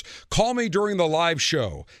Maneuvers, call me during the live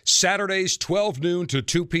show, Saturdays 12 noon to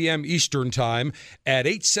 2 p.m. Eastern Time at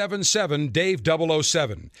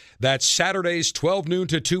 877-DAVE-007. That's Saturdays 12 noon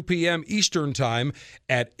to 2 p.m. Eastern Time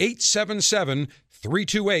at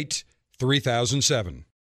 877-328-3007.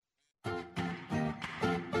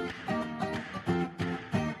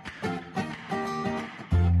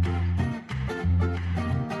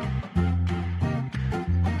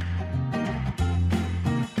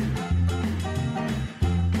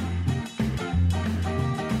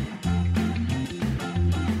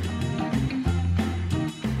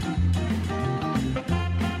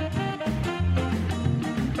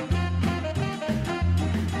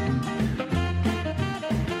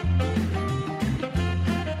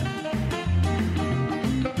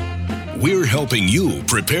 we're helping you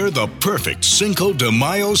prepare the perfect Cinco de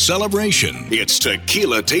Mayo celebration. It's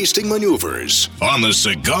Tequila Tasting Maneuvers on the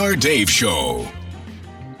Cigar Dave Show.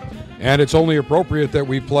 And it's only appropriate that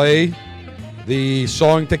we play the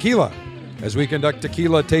song Tequila as we conduct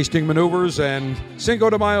tequila tasting maneuvers and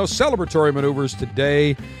Cinco de Mayo celebratory maneuvers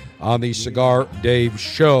today on the Cigar Dave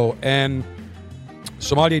Show. And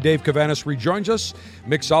Sommelier Dave Cavanis rejoins us,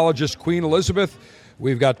 mixologist Queen Elizabeth.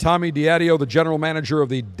 We've got Tommy Diadio, the general manager of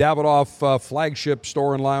the Davidoff flagship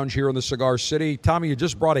store and lounge here in the Cigar City. Tommy, you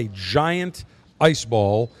just brought a giant ice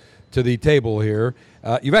ball to the table here.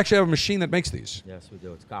 You actually have a machine that makes these. Yes, we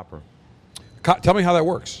do. It's copper. Tell me how that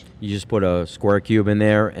works. You just put a square cube in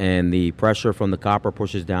there, and the pressure from the copper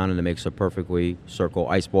pushes down, and it makes a perfectly circle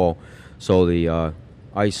ice ball. So the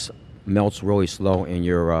ice melts really slow in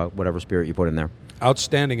your whatever spirit you put in there.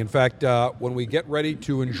 Outstanding. In fact, when we get ready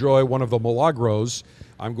to enjoy one of the Milagros,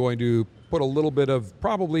 I'm going to put a little bit of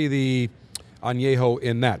probably the añejo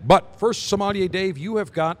in that. But first, Sommelier Dave, you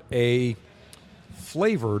have got a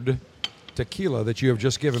flavored tequila that you have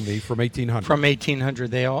just given me from 1800. From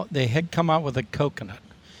 1800. They had come out with a coconut.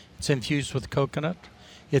 It's infused with coconut.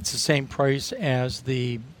 It's the same price as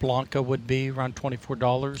the Blanca would be, around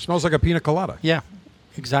 $24. Smells like a pina colada. Yeah,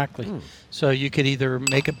 exactly. So you could either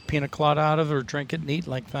make a pina colada out of it or drink it neat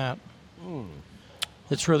like that.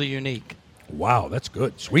 It's really unique. Wow, that's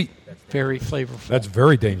good. Sweet. Very flavorful. That's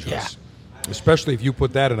very dangerous. Yeah. Especially if you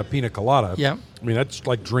put that in a pina colada. Yeah. I mean, that's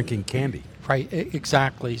like drinking candy. Right,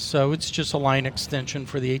 exactly. So it's just a line extension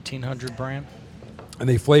for the 1800 brand. And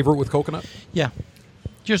they flavor it with coconut? Yeah.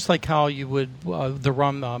 Just like how you would the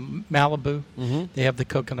rum Malibu. They have the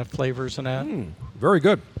coconut flavors in that. Very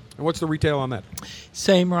good. And what's the retail on that?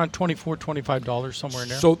 Same, around $24, $25, somewhere in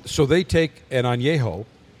there. So they take an añejo,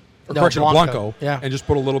 or No, correction, Blanco, yeah. and just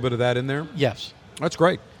put a little bit of that in there? Yes. That's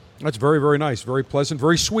great. That's very, very nice. Very pleasant.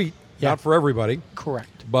 Very sweet. Yeah. Not for everybody.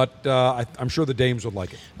 Correct. But I'm sure the dames would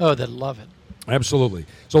like it. Oh, they'd love it. Absolutely.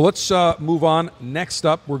 So let's move on. Next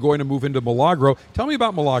up, we're going to move into Milagro. Tell me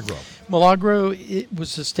about Milagro. Milagro, it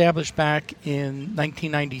was established back in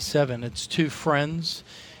 1997. It's two friends.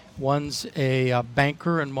 One's a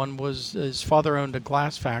banker, and one was his father owned a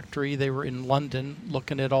glass factory. They were in London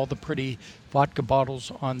looking at all the pretty vodka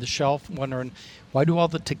bottles on the shelf, wondering, why do all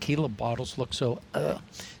the tequila bottles look so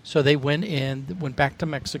So they went back to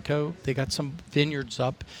Mexico. They got some vineyards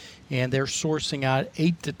up, and they're sourcing out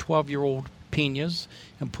 8 to 12-year-old piñas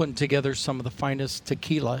and putting together some of the finest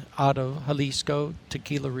tequila out of Jalisco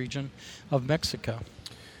tequila region of Mexico.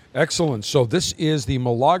 Excellent. So this is the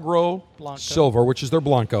Milagro Blanco. Silver, which is their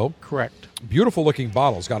Blanco. Correct. Beautiful looking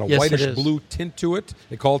bottle. It's got a Yes, whitish it is. blue tint to it.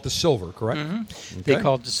 They call it the silver, correct? They Okay.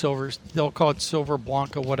 call it the silver. They'll call it silver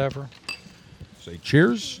Blanca, whatever. Say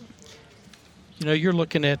cheers. You know, you're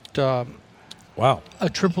looking at wow, a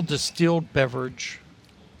triple distilled beverage,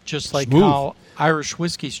 just like Smooth. how Irish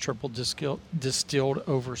whiskey's triple distilled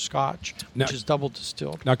over Scotch, Now- which is double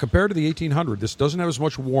distilled. Now, compared to the 1800, this doesn't have as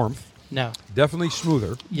much warmth. No. Definitely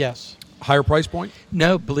smoother. Yes. Higher price point?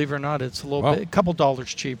 No, believe it or not, it's a little Wow. bit, a couple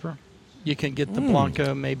dollars cheaper. You can get the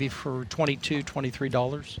Blanco maybe for $22,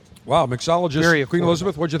 $23. Wow, mixologist Very Queen affordable.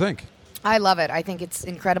 Elizabeth, what'd you think? I love it. I think it's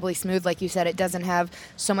incredibly smooth. Like you said, it doesn't have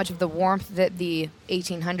so much of the warmth that the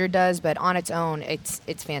 1800 does, but on its own, it's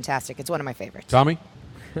fantastic. It's one of my favorites. Tommy?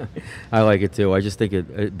 I like it too. I just think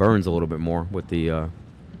it burns a little bit more with the.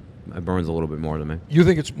 It burns a little bit more to me. You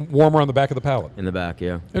think it's warmer on the back of the palate? In the back,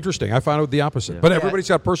 yeah. Interesting. I found it the opposite. Yeah. But Yeah. everybody's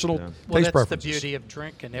got personal Well, taste that's preferences. the beauty of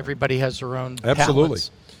drinking. Everybody has their own Absolutely.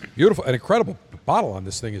 palates. Beautiful. An incredible bottle on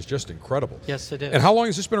this thing is just incredible. Yes, it is. And how long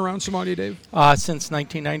has this been around, Sommelier Dave? Since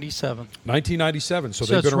 1997. 1997. So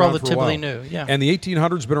So they've it's been around for a while. relatively new, yeah. And the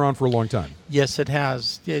 1800's been around for a long time. Yes, it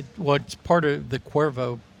has. It's part of the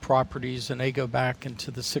Cuervo properties, and they go back into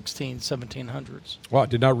the 1700s. Wow, I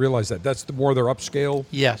did not realize that. That's more their upscale.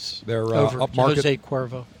 Yes. Their Over upmarket. Jose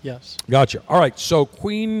Cuervo, yes. Gotcha. All right. So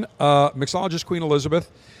mixologist Queen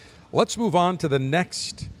Elizabeth. Let's move on to the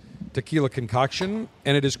next tequila concoction,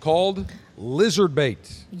 and it is called Lizard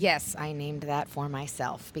Bait. Yes, I named that for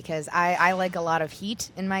myself because I like a lot of heat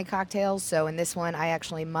in my cocktails. So in this one, I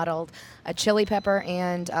actually muddled a chili pepper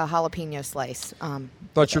and a jalapeno slice.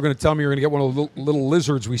 Thought you were going to tell me you're going to get one of the little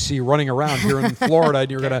lizards we see running around here in Florida,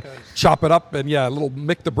 and you're going to chop it up and, a little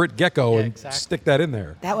Mick the Brit gecko and stick that in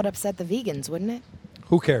there. That would upset the vegans, wouldn't it?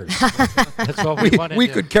 Who cares? That's what we want to We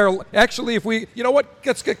do. could care. Actually, if we, you know what?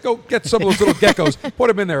 Go get some of those little geckos, put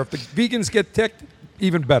them in there. If the vegans get ticked,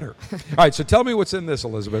 even better. All right, so tell me what's in this,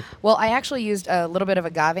 Elizabeth. Well, I actually used a little bit of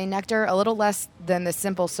agave nectar, a little less than the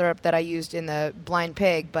simple syrup that I used in the Blind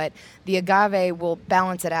Pig, but the agave will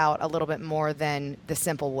balance it out a little bit more than the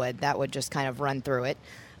simple would. That would just kind of run through it.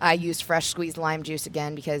 I used fresh squeezed lime juice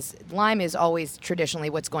again because lime is always traditionally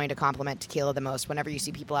what's going to complement tequila the most. Whenever you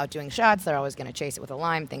see people out doing shots, they're always going to chase it with a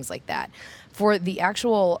lime, things like that. For the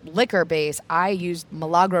actual liquor base, I used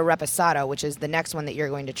Milagro Reposado, which is the next one that you're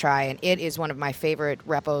going to try, and it is one of my favorite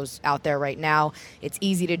repos out there right now. It's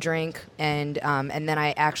easy to drink, and then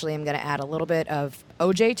I actually am going to add a little bit of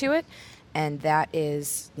OJ to it, and that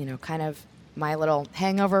is, kind of my little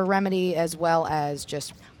hangover remedy as well as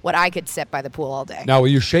just what I could sit by the pool all day. Now, will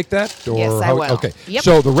you shake that? Or yes, I will. Okay. Yep.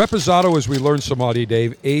 So the Reposado, as we learned, Sommelier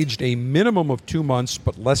Dave, aged a minimum of 2 months,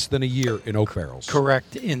 but less than a year in oak barrels.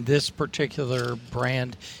 Correct. In this particular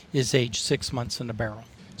brand is aged 6 months in the barrel.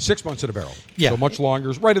 6 months in a barrel. Yeah. So much longer.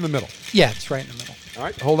 It's right in the middle. Yeah, it's right in the middle. All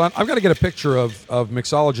right, hold on. I've got to get a picture of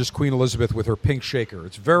mixologist Queen Elizabeth with her pink shaker.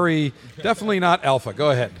 It's definitely not alpha. Go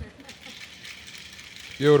ahead.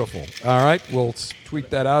 Beautiful. All right, we'll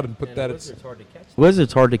tweet that out and put that.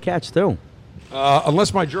 Lizard's hard to catch too.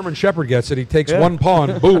 Unless my German Shepherd gets it, he takes one paw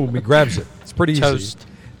and boom, he grabs it. It's pretty easy.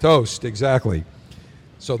 Toast, exactly.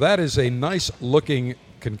 So that is a nice looking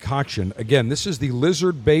concoction. Again, this is the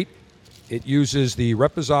lizard bait. It uses the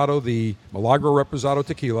Reposado, the Milagro Reposado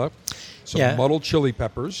tequila, some muddled chili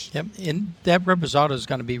peppers. Yep, and that Reposado is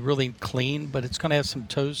going to be really clean, but it's going to have some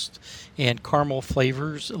toast and caramel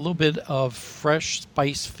flavors, a little bit of fresh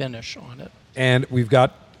spice finish on it. And we've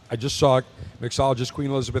got, I just saw mixologist Queen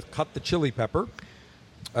Elizabeth cut the chili pepper,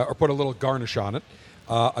 or put a little garnish on it.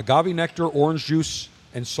 Agave nectar, orange juice,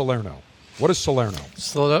 and Salerno. What is Salerno?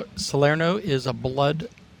 Salerno is a blood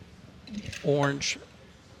orange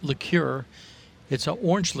liqueur. It's an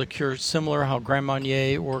orange liqueur similar how Grand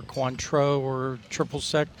Marnier or Cointreau or Triple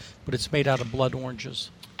Sec, but it's made out of blood oranges.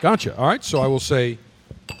 Gotcha. All right, so I will say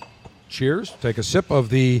cheers. Take a sip of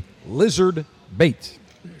the lizard bait.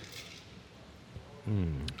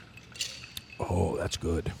 Oh, that's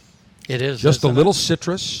good. It is. Just a little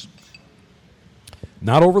citrus.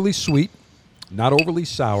 Not overly sweet. Not overly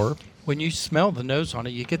sour. When you smell the nose on it,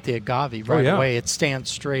 you get the agave right away. It stands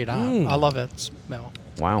straight on. I love that smell.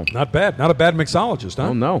 Wow. Not bad. Not a bad mixologist, huh?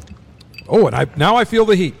 Oh, no. Oh, and now I feel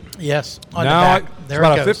the heat. Yes, on now the back. There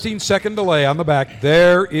about it a goes. 15-second delay on the back.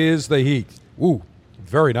 There is the heat. Ooh,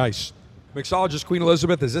 very nice. Mixologist Queen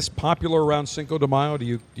Elizabeth, is this popular around Cinco de Mayo?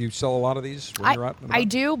 Do you sell a lot of these when you're out and about? I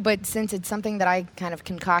do, but since it's something that I kind of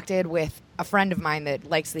concocted with a friend of mine that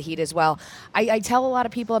likes the heat as well, I tell a lot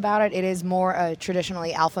of people about it. It is more a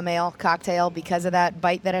traditionally alpha male cocktail because of that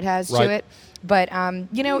bite that it has to it. But,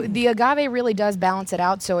 the agave really does balance it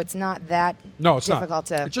out, so it's not that difficult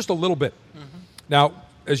to... It's just a little bit. Now,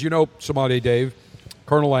 as you know, Sommelier Dave,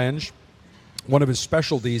 Colonel Ange, one of his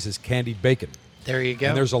specialties is candied bacon. There you go.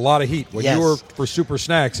 And there's a lot of heat. When you were for Super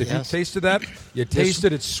Snacks, if you tasted that, you taste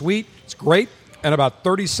it, it's sweet, it's great, and about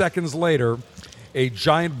 30 seconds later, a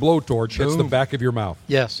giant blowtorch hits the back of your mouth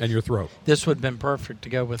and your throat. This would have been perfect to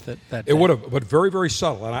go with it that day. It would have, but very, very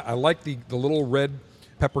subtle. And I like the little red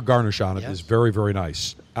pepper garnish on it. Is very, very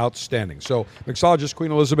nice. Outstanding. So, mixologist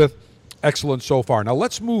Queen Elizabeth, excellent so far. Now,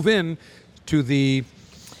 let's move in to the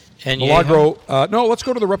Milagro. No, let's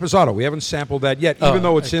go to the Reposado. We haven't sampled that yet, even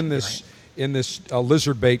though it's in this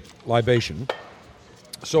lizard bait libation.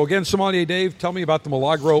 So again, Sommelier Dave, tell me about the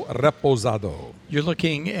Milagro Reposado. You're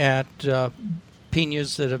looking at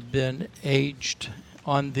piñas that have been aged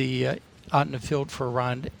on the out in the field for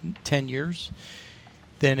around 10 years.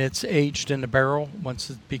 Then it's aged in a barrel once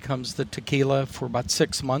it becomes the tequila for about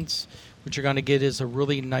 6 months. What you're going to get is a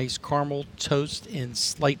really nice caramel toast and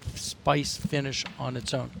slight spice finish on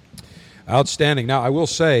its own. Outstanding. Now, I will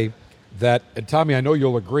say that, and Tommy, I know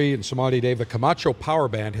you'll agree, and Sommelier Dave, the Camacho Power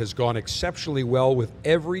Band has gone exceptionally well with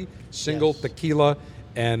every single tequila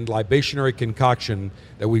and libationary concoction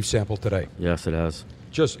that we've sampled today. Yes, it has.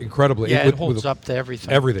 Just incredibly. Yeah, it holds up to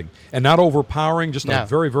everything. Everything. And not overpowering, just a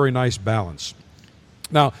very, very nice balance.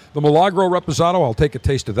 Now, the Milagro Reposado, I'll take a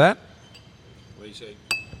taste of that. What do you say?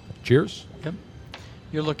 Cheers. Yep.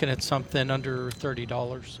 You're looking at something under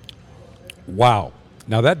 $30. Wow.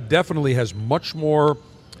 Now, that definitely has much more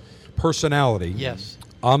personality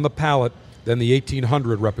on the palate than the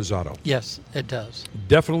 1800 Reposado. Yes, it does.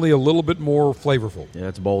 Definitely a little bit more flavorful. Yeah,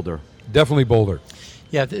 it's bolder. Definitely bolder.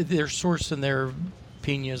 Yeah, they're sourcing their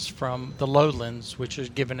piñas from the lowlands, which is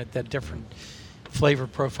giving it that different flavor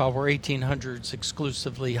profile, where 1800s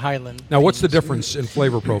exclusively Highland. Now, what's the difference in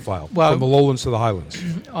flavor profile from the lowlands to the highlands?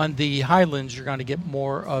 On the highlands, you're going to get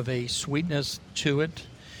more of a sweetness to it,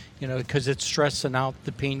 because it's stressing out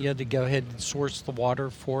the piña to go ahead and source the water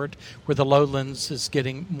for it, where the lowlands is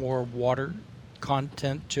getting more water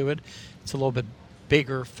content to it. It's a little bit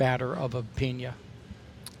bigger, fatter of a piña.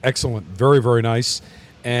 Excellent. Very, very nice.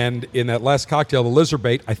 And in that last cocktail, the lizard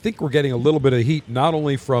bait, I think we're getting a little bit of heat, not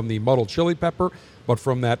only from the muddled chili pepper, but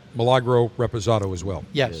from that Milagro Reposado as well.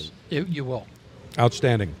 Yes, you will.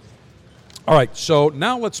 Outstanding. All right, so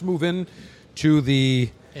now let's move in to the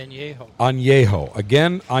Añejo. Añejo.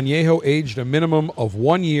 Again, Añejo aged a minimum of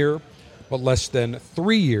 1 year, but less than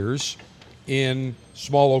 3 years in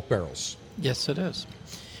small oak barrels. Yes, it is.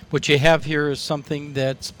 What you have here is something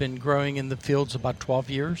that's been growing in the fields about 12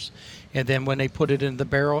 years, and then when they put it in the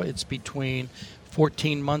barrel, it's between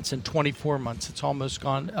 14 months and 24 months. It's almost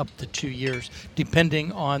gone up to 2 years,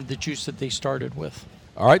 depending on the juice that they started with.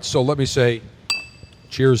 All right, so let me say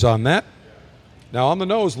cheers on that. Now, on the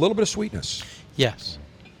nose, a little bit of sweetness. Yes.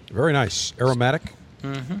 Very nice. Aromatic.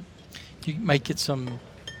 Mm-hmm. You might get some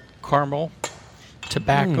caramel,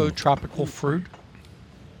 tobacco, tropical fruit.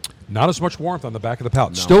 Not as much warmth on the back of the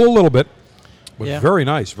palate. No. Still a little bit, but very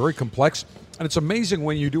nice, very complex. And it's amazing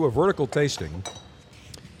when you do a vertical tasting,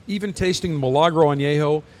 even tasting Milagro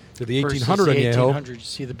Añejo to the 1800 Añejo, 1800, you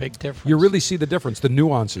see the big difference. You really see the difference, the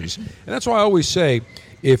nuances. And that's why I always say,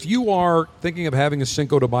 if you are thinking of having a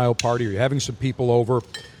Cinco de Mayo party or you're having some people over,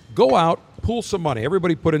 go out, pool some money.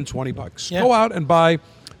 Everybody put in $20. Yeah. Go out and buy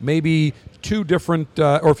maybe 2 different,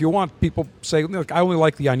 or if you want, people say, look, I only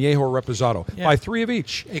like the Añejo or Reposado. Yeah. Buy 3 of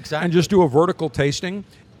each. Exactly. And just do a vertical tasting.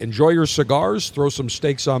 Enjoy your cigars. Throw some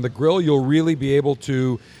steaks on the grill. You'll really be able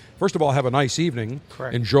to, first of all, have a nice evening.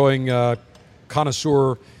 Correct. Enjoying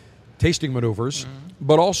connoisseur tasting maneuvers. Mm-hmm.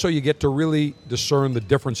 But also you get to really discern the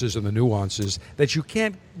differences and the nuances that you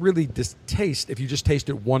can't really taste if you just taste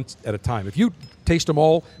it once at a time. If you taste them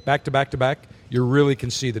all back to back to back, you really can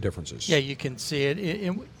see the differences. Yeah, you can see it.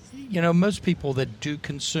 You know, most people that do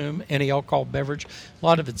consume any alcohol beverage, a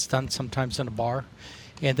lot of it's done sometimes in a bar,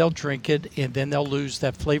 and they'll drink it, and then they'll lose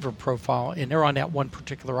that flavor profile, and they're on that one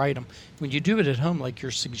particular item. When you do it at home, like you're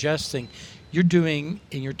suggesting, you're doing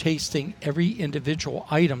and you're tasting every individual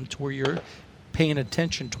item to where you're paying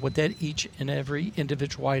attention to what that each and every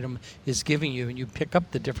individual item is giving you, and you pick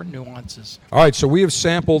up the different nuances. All right, so we have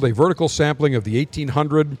sampled a vertical sampling of the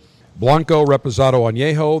 1800 Blanco Reposado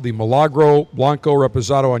Añejo, the Milagro Blanco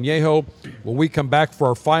Reposado Añejo. When we come back for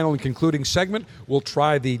our final and concluding segment, we'll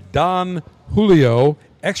try the Don Julio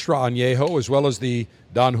Extra Añejo as well as the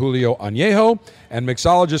Don Julio Añejo. And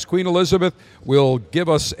mixologist Queen Elizabeth will give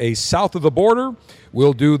us a south of the border.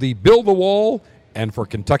 We'll do the Build the Wall. And for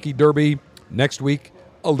Kentucky Derby next week,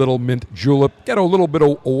 a little mint julep. Get a little bit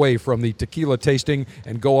away from the tequila tasting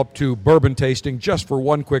and go up to bourbon tasting just for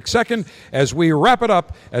one quick second as we wrap it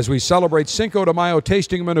up as we celebrate Cinco de Mayo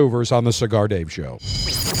tasting maneuvers on the Cigar Dave Show.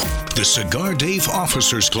 The Cigar Dave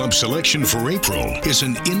Officers Club selection for April is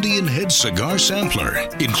an Indian Head cigar sampler,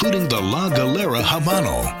 including the La Galera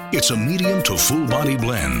Habano. It's a medium to full body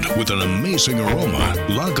blend with an amazing aroma.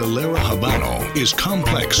 La Galera Habano is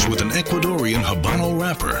complex with an Ecuadorian Habano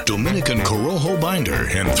wrapper, Dominican Corojo binder,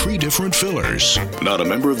 and 3 different fillers. Not a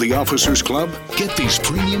member of the Officers Club? Get these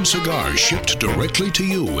premium cigars shipped directly to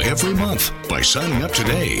you every month by signing up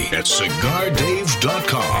today at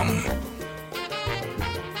CigarDave.com.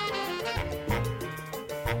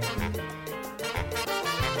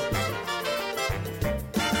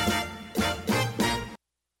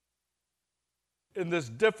 In this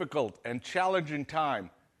difficult and challenging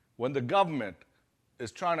time, when the government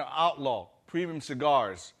is trying to outlaw premium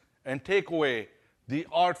cigars and take away the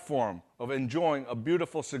art form of enjoying a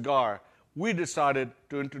beautiful cigar, we decided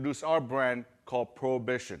to introduce our brand called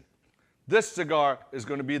Prohibition. This cigar is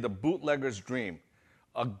going to be the bootlegger's dream.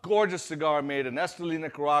 A gorgeous cigar made in Esteli,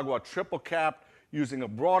 Nicaragua, triple capped using a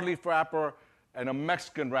broadleaf wrapper and a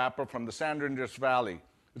Mexican wrapper from the San Andres Valley.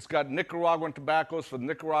 It's got Nicaraguan tobaccos from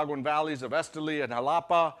the Nicaraguan valleys of Esteli and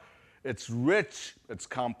Jalapa. It's rich, it's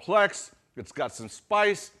complex, it's got some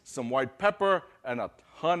spice, some white pepper, and a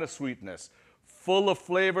ton of sweetness. Full of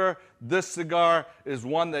flavor. This cigar is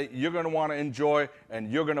one that you're going to want to enjoy and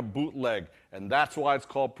you're going to bootleg. And that's why it's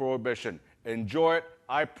called Prohibition. Enjoy it.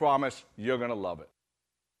 I promise you're going to love it.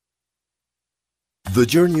 The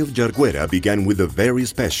journey of Yargüera began with a very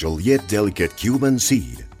special yet delicate Cuban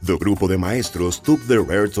seed. The Grupo de Maestros took their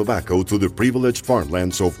rare tobacco to the privileged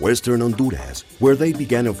farmlands of western Honduras, where they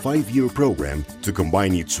began a 5-year program to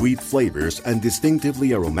combine its sweet flavors and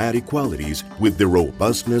distinctively aromatic qualities with the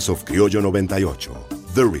robustness of Criollo 98.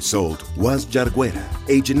 The result was Yargüera,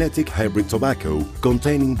 a genetic hybrid tobacco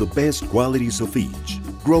containing the best qualities of each.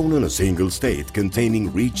 Grown on a single state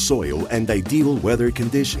containing rich soil and ideal weather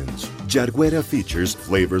conditions, Yargüera features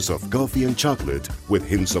flavors of coffee and chocolate with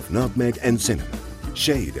hints of nutmeg and cinnamon.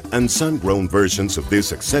 Shade and sun-grown versions of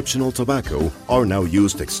this exceptional tobacco are now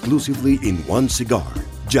used exclusively in one cigar,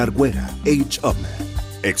 Yargüera H.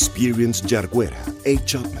 Upmann. Experience Yarguera A.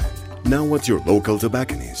 Chapman, now at your local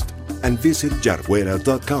tobacconist, and visit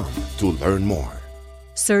yarguera.com to learn more.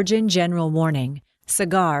 Surgeon General warning: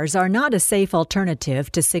 cigars are not a safe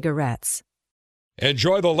alternative to cigarettes.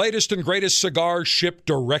 Enjoy the latest and greatest cigars shipped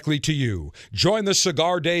directly to you. Join the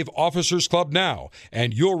Cigar Dave Officers Club now,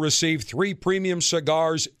 and you'll receive 3 premium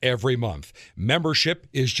cigars every month. Membership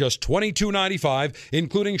is just $22.95,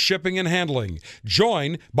 including shipping and handling.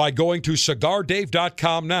 Join by going to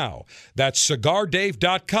CigarDave.com now. That's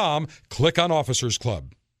CigarDave.com. Click on Officers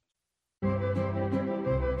Club.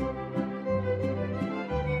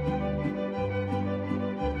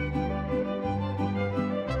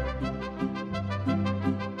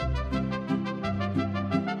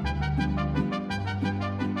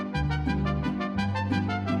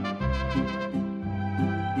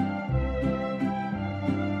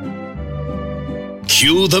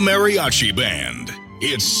 Cue the mariachi band.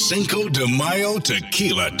 It's Cinco de Mayo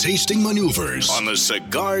tequila tasting maneuvers on the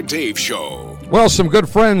Cigar Dave Show. Well, some good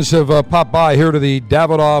friends have popped by here to the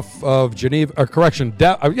Davidoff of Geneva,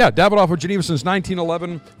 Davidoff of Geneva since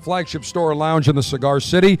 1911 flagship store and lounge in the Cigar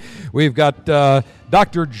City. We've got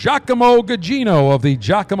Dr. Giacomo Gugino of the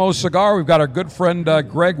Giacomo Cigar. We've got our good friend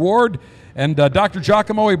Greg Ward. And Dr.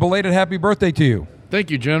 Giacomo, a belated happy birthday to you. Thank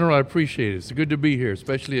you, General. I appreciate it. It's good to be here,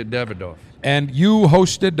 especially at Davidoff. And you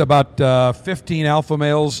hosted about 15 alpha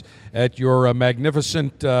males at your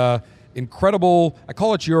magnificent, incredible, I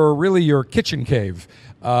call it your kitchen cave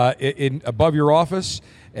above your office.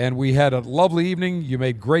 And we had a lovely evening. You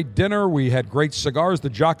made great dinner. We had great cigars, the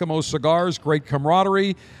Giacomo cigars, great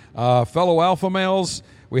camaraderie, fellow alpha males.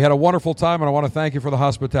 We had a wonderful time, and I want to thank you for the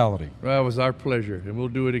hospitality. Well, it was our pleasure, and we'll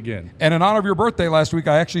do it again. And in honor of your birthday last week,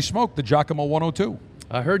 I actually smoked the Giacomo 102.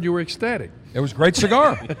 I heard you were ecstatic. It was a great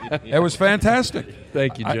cigar. It was fantastic.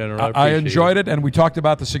 Thank you, General. I enjoyed it, and we talked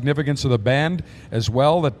about the significance of the band as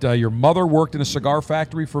well, that your mother worked in a cigar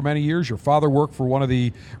factory for many years. Your father worked for one of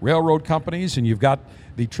the railroad companies, and you've got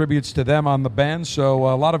the tributes to them on the band,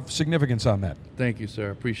 so a lot of significance on that. Thank you, sir.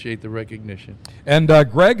 Appreciate the recognition. And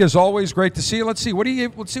Greg, as always, great to see you. Let's see what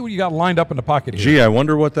you got lined up in the pocket here. Gee, I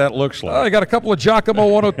wonder what that looks like. I got a couple of Giacomo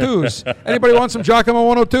 102s. Anybody want some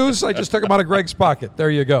Giacomo 102s? I just took them out of Greg's pocket. There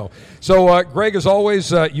you go. So, Greg, as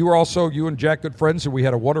always, you and Jack, good friends, and we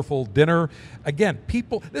had a wonderful dinner. Again,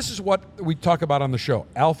 this is what we talk about on the show.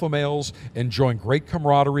 Alpha males enjoying great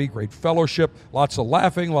camaraderie, great fellowship, lots of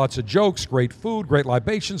laughing, lots of jokes, great food, great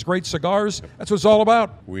libations, great cigars. That's what it's all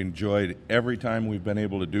about. We enjoyed every time we've been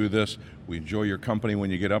able to do this. We enjoy your company when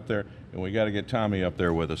you get up there, and we got to get Tommy up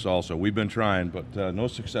there with us also. We've been trying, but no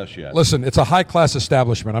success yet. Listen, it's a high-class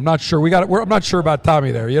establishment. I'm not sure I'm not sure about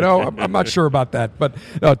Tommy there. I'm not sure about that. But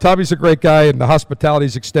no, Tommy's a great guy, and the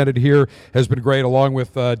hospitality's extended here has been great, along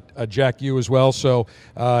with Jack Yu as well. So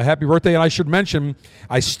happy birthday! And I should mention,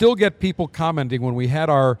 I still get people commenting when we had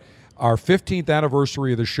our 15th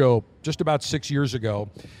anniversary of the show just about 6 years ago.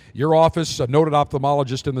 Your office, a noted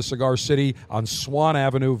ophthalmologist in the Cigar City on Swan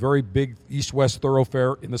Avenue, very big east-west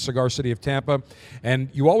thoroughfare in the Cigar City of Tampa. And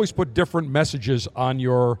you always put different messages on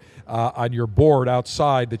your board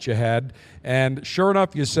outside that you had. And sure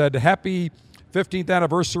enough, you said, "Happy 15th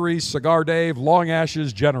anniversary, Cigar Dave, Long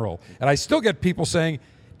Ashes General." And I still get people saying,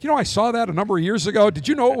 I saw that a number of years ago. Did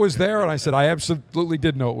you know it was there? And I said, I absolutely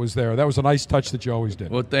did know it was there. That was a nice touch that you always did.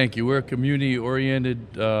 Well, thank you. We're a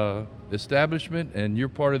community-oriented establishment, and you're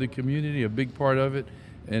part of the community, a big part of it,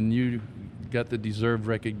 and you got the deserved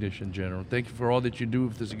recognition, General. Thank you for all that you do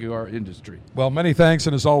with the cigar industry. Well, many thanks,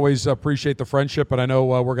 and as always, appreciate the friendship, and I know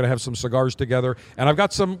we're going to have some cigars together. And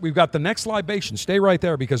we've got the next libation. Stay right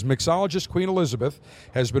there, because mixologist Queen Elizabeth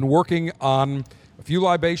has been working on a few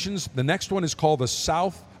libations. The next one is called the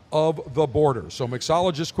South of the Border. So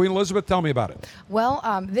mixologist Queen Elizabeth, tell me about it. Well,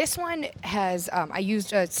 this one has, I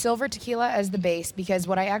used a silver tequila as the base because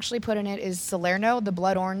what I actually put in it is Salerno, the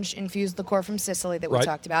blood orange infused liqueur from Sicily that we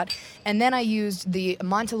talked about. And then I used the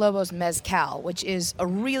Montelobos Mezcal, which is a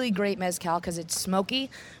really great mezcal because it's smoky,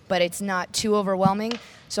 but it's not too overwhelming.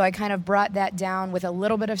 So I kind of brought that down with a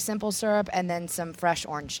little bit of simple syrup and then some fresh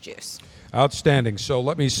orange juice. Outstanding. So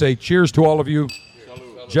let me say cheers to all of you.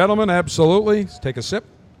 Gentlemen, absolutely. Let's take a sip.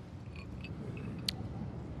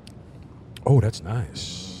 Oh, that's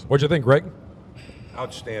nice. What'd you think, Greg?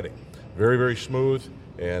 Outstanding. Very, very smooth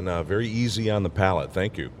and very easy on the palate.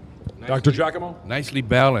 Thank you. Dr. Giacomo? Nicely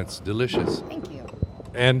balanced. Delicious. Thank you.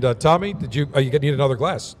 And Tommy, you need another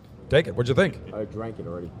glass. Take it. What'd you think? I drank it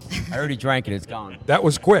already. I already drank it. It's gone. That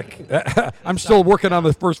was quick. I'm still working on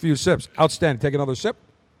the first few sips. Outstanding. Take another sip.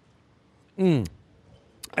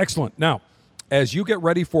 Excellent. Now, as you get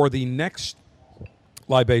ready for the next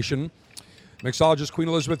libation, Mixologist Queen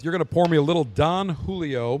Elizabeth, you're going to pour me a little Don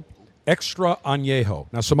Julio Extra Añejo.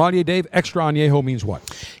 Now, Sommelier Dave, Extra Añejo means what?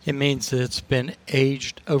 It means that it's been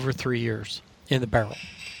aged over 3 years in the barrel.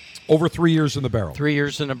 Over 3 years in the barrel. 3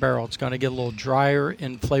 years in a barrel. It's going to get a little drier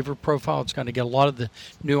in flavor profile. It's going to get a lot of the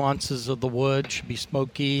nuances of the wood. Should be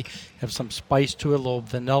smoky, have some spice to it, a little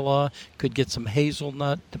vanilla. Could get some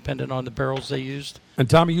hazelnut, depending on the barrels they used. And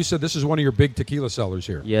Tommy, you said this is one of your big tequila sellers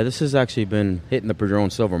here. Yeah, this has actually been hitting the Padron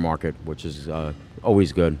Silver market, which is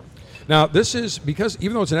always good. Now, this is because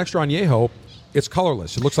even though it's an Extra Añejo, it's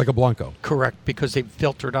colorless. It looks like a Blanco. Correct, because they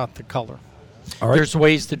filtered out the color. All right. There's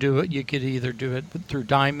ways to do it. You could either do it through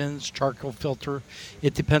diamonds, charcoal filter.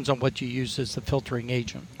 It depends on what you use as the filtering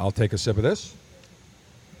agent. I'll take a sip of this.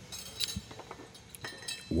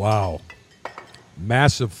 Wow.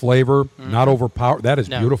 Massive flavor, not overpowered. That is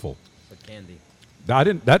beautiful. Like candy. I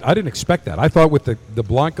didn't expect that. I thought with the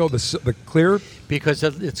Blanco, the clear, because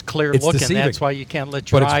it's clear it's looking. deceiving. That's why you can't let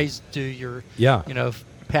your But it's- eyes do your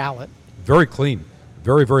palate. Very clean,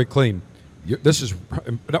 very, very clean. This is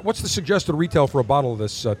what's the suggested retail for a bottle of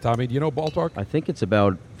this, Tommy? Do you know ballpark? I think it's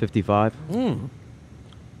about $55.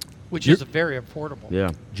 Which is very affordable. Yeah.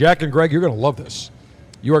 Jack and Greg, you're going to love this.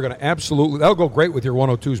 You are going to absolutely. That'll go great with your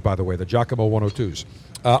 102s, by the way, the Giacomo 102s.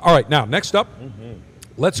 All right, now next up,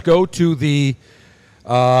 let's go to the.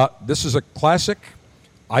 This is a classic.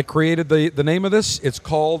 I created the name of this. It's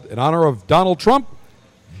called, in honor of Donald Trump,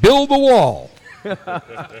 Build the Wall.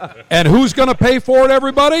 And who's going to pay for it,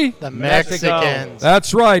 everybody? The Mexicans.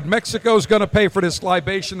 That's right. Mexico's going to pay for this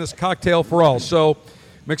libation, this cocktail for all. So,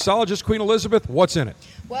 mixologist Queen Elizabeth, what's in it?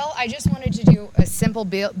 Well, I just wanted to do a simple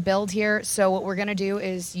build here. So what we're going to do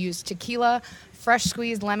is use tequila, fresh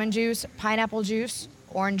squeezed lemon juice, pineapple juice,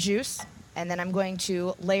 orange juice, and then I'm going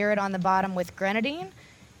to layer it on the bottom with grenadine,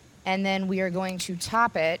 and then we are going to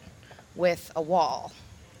top it with a wall.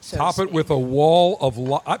 Top it with a wall of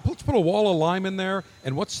let's put a wall of lime in there.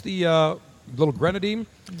 And what's the little grenadine?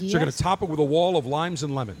 So you're going to top it with a wall of limes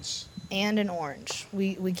and lemons. And an orange.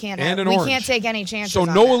 We can't can't take any chances. So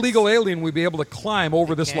on no this. illegal alien would be able to climb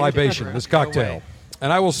over this libation, this cocktail.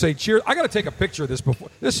 And I will say cheers. I got to take a picture of this before.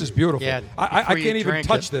 This is beautiful. Yeah, I can't even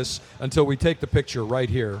touch this until we take the picture right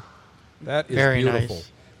here. That is very beautiful.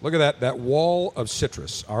 Nice. Look at that wall of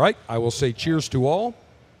citrus. All right, I will say cheers to all.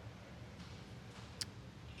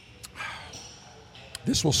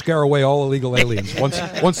 This will scare away all illegal aliens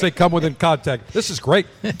once they come within contact. This is great.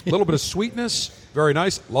 A little bit of sweetness. Very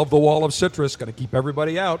nice. Love the wall of citrus. Got to keep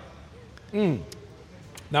everybody out.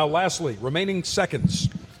 Now, lastly, remaining seconds.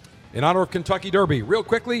 In honor of Kentucky Derby, real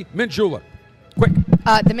quickly, mint julep. Quick.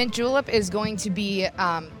 The mint julep is going to be,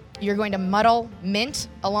 you're going to muddle mint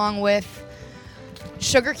along with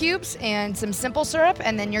sugar cubes and some simple syrup,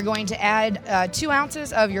 and then you're going to add 2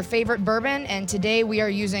 ounces of your favorite bourbon, and today we are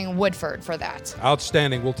using Woodford for that.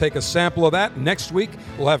 Outstanding. We'll take a sample of that. Next week,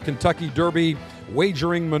 we'll have Kentucky Derby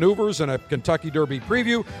wagering maneuvers and a Kentucky Derby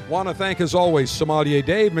preview. Want to thank, as always, Sommelier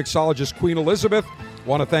Dave, mixologist Queen Elizabeth.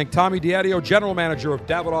 Want to thank Tommy Diadio, general manager of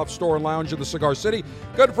Davidoff Store and Lounge in the Cigar City.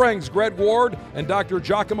 Good friends Greg Ward and Dr.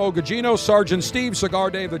 Giacomo Gugino, Sergeant Steve, Cigar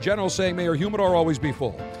Dave, the general saying, may your humidor always be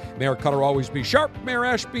full. May our cutter always be sharp. May our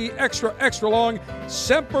ash be extra, extra long.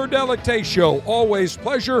 Semper Delectatio, always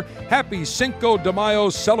pleasure. Happy Cinco de Mayo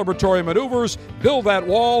celebratory maneuvers. Build that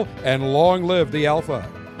wall and long live the Alpha.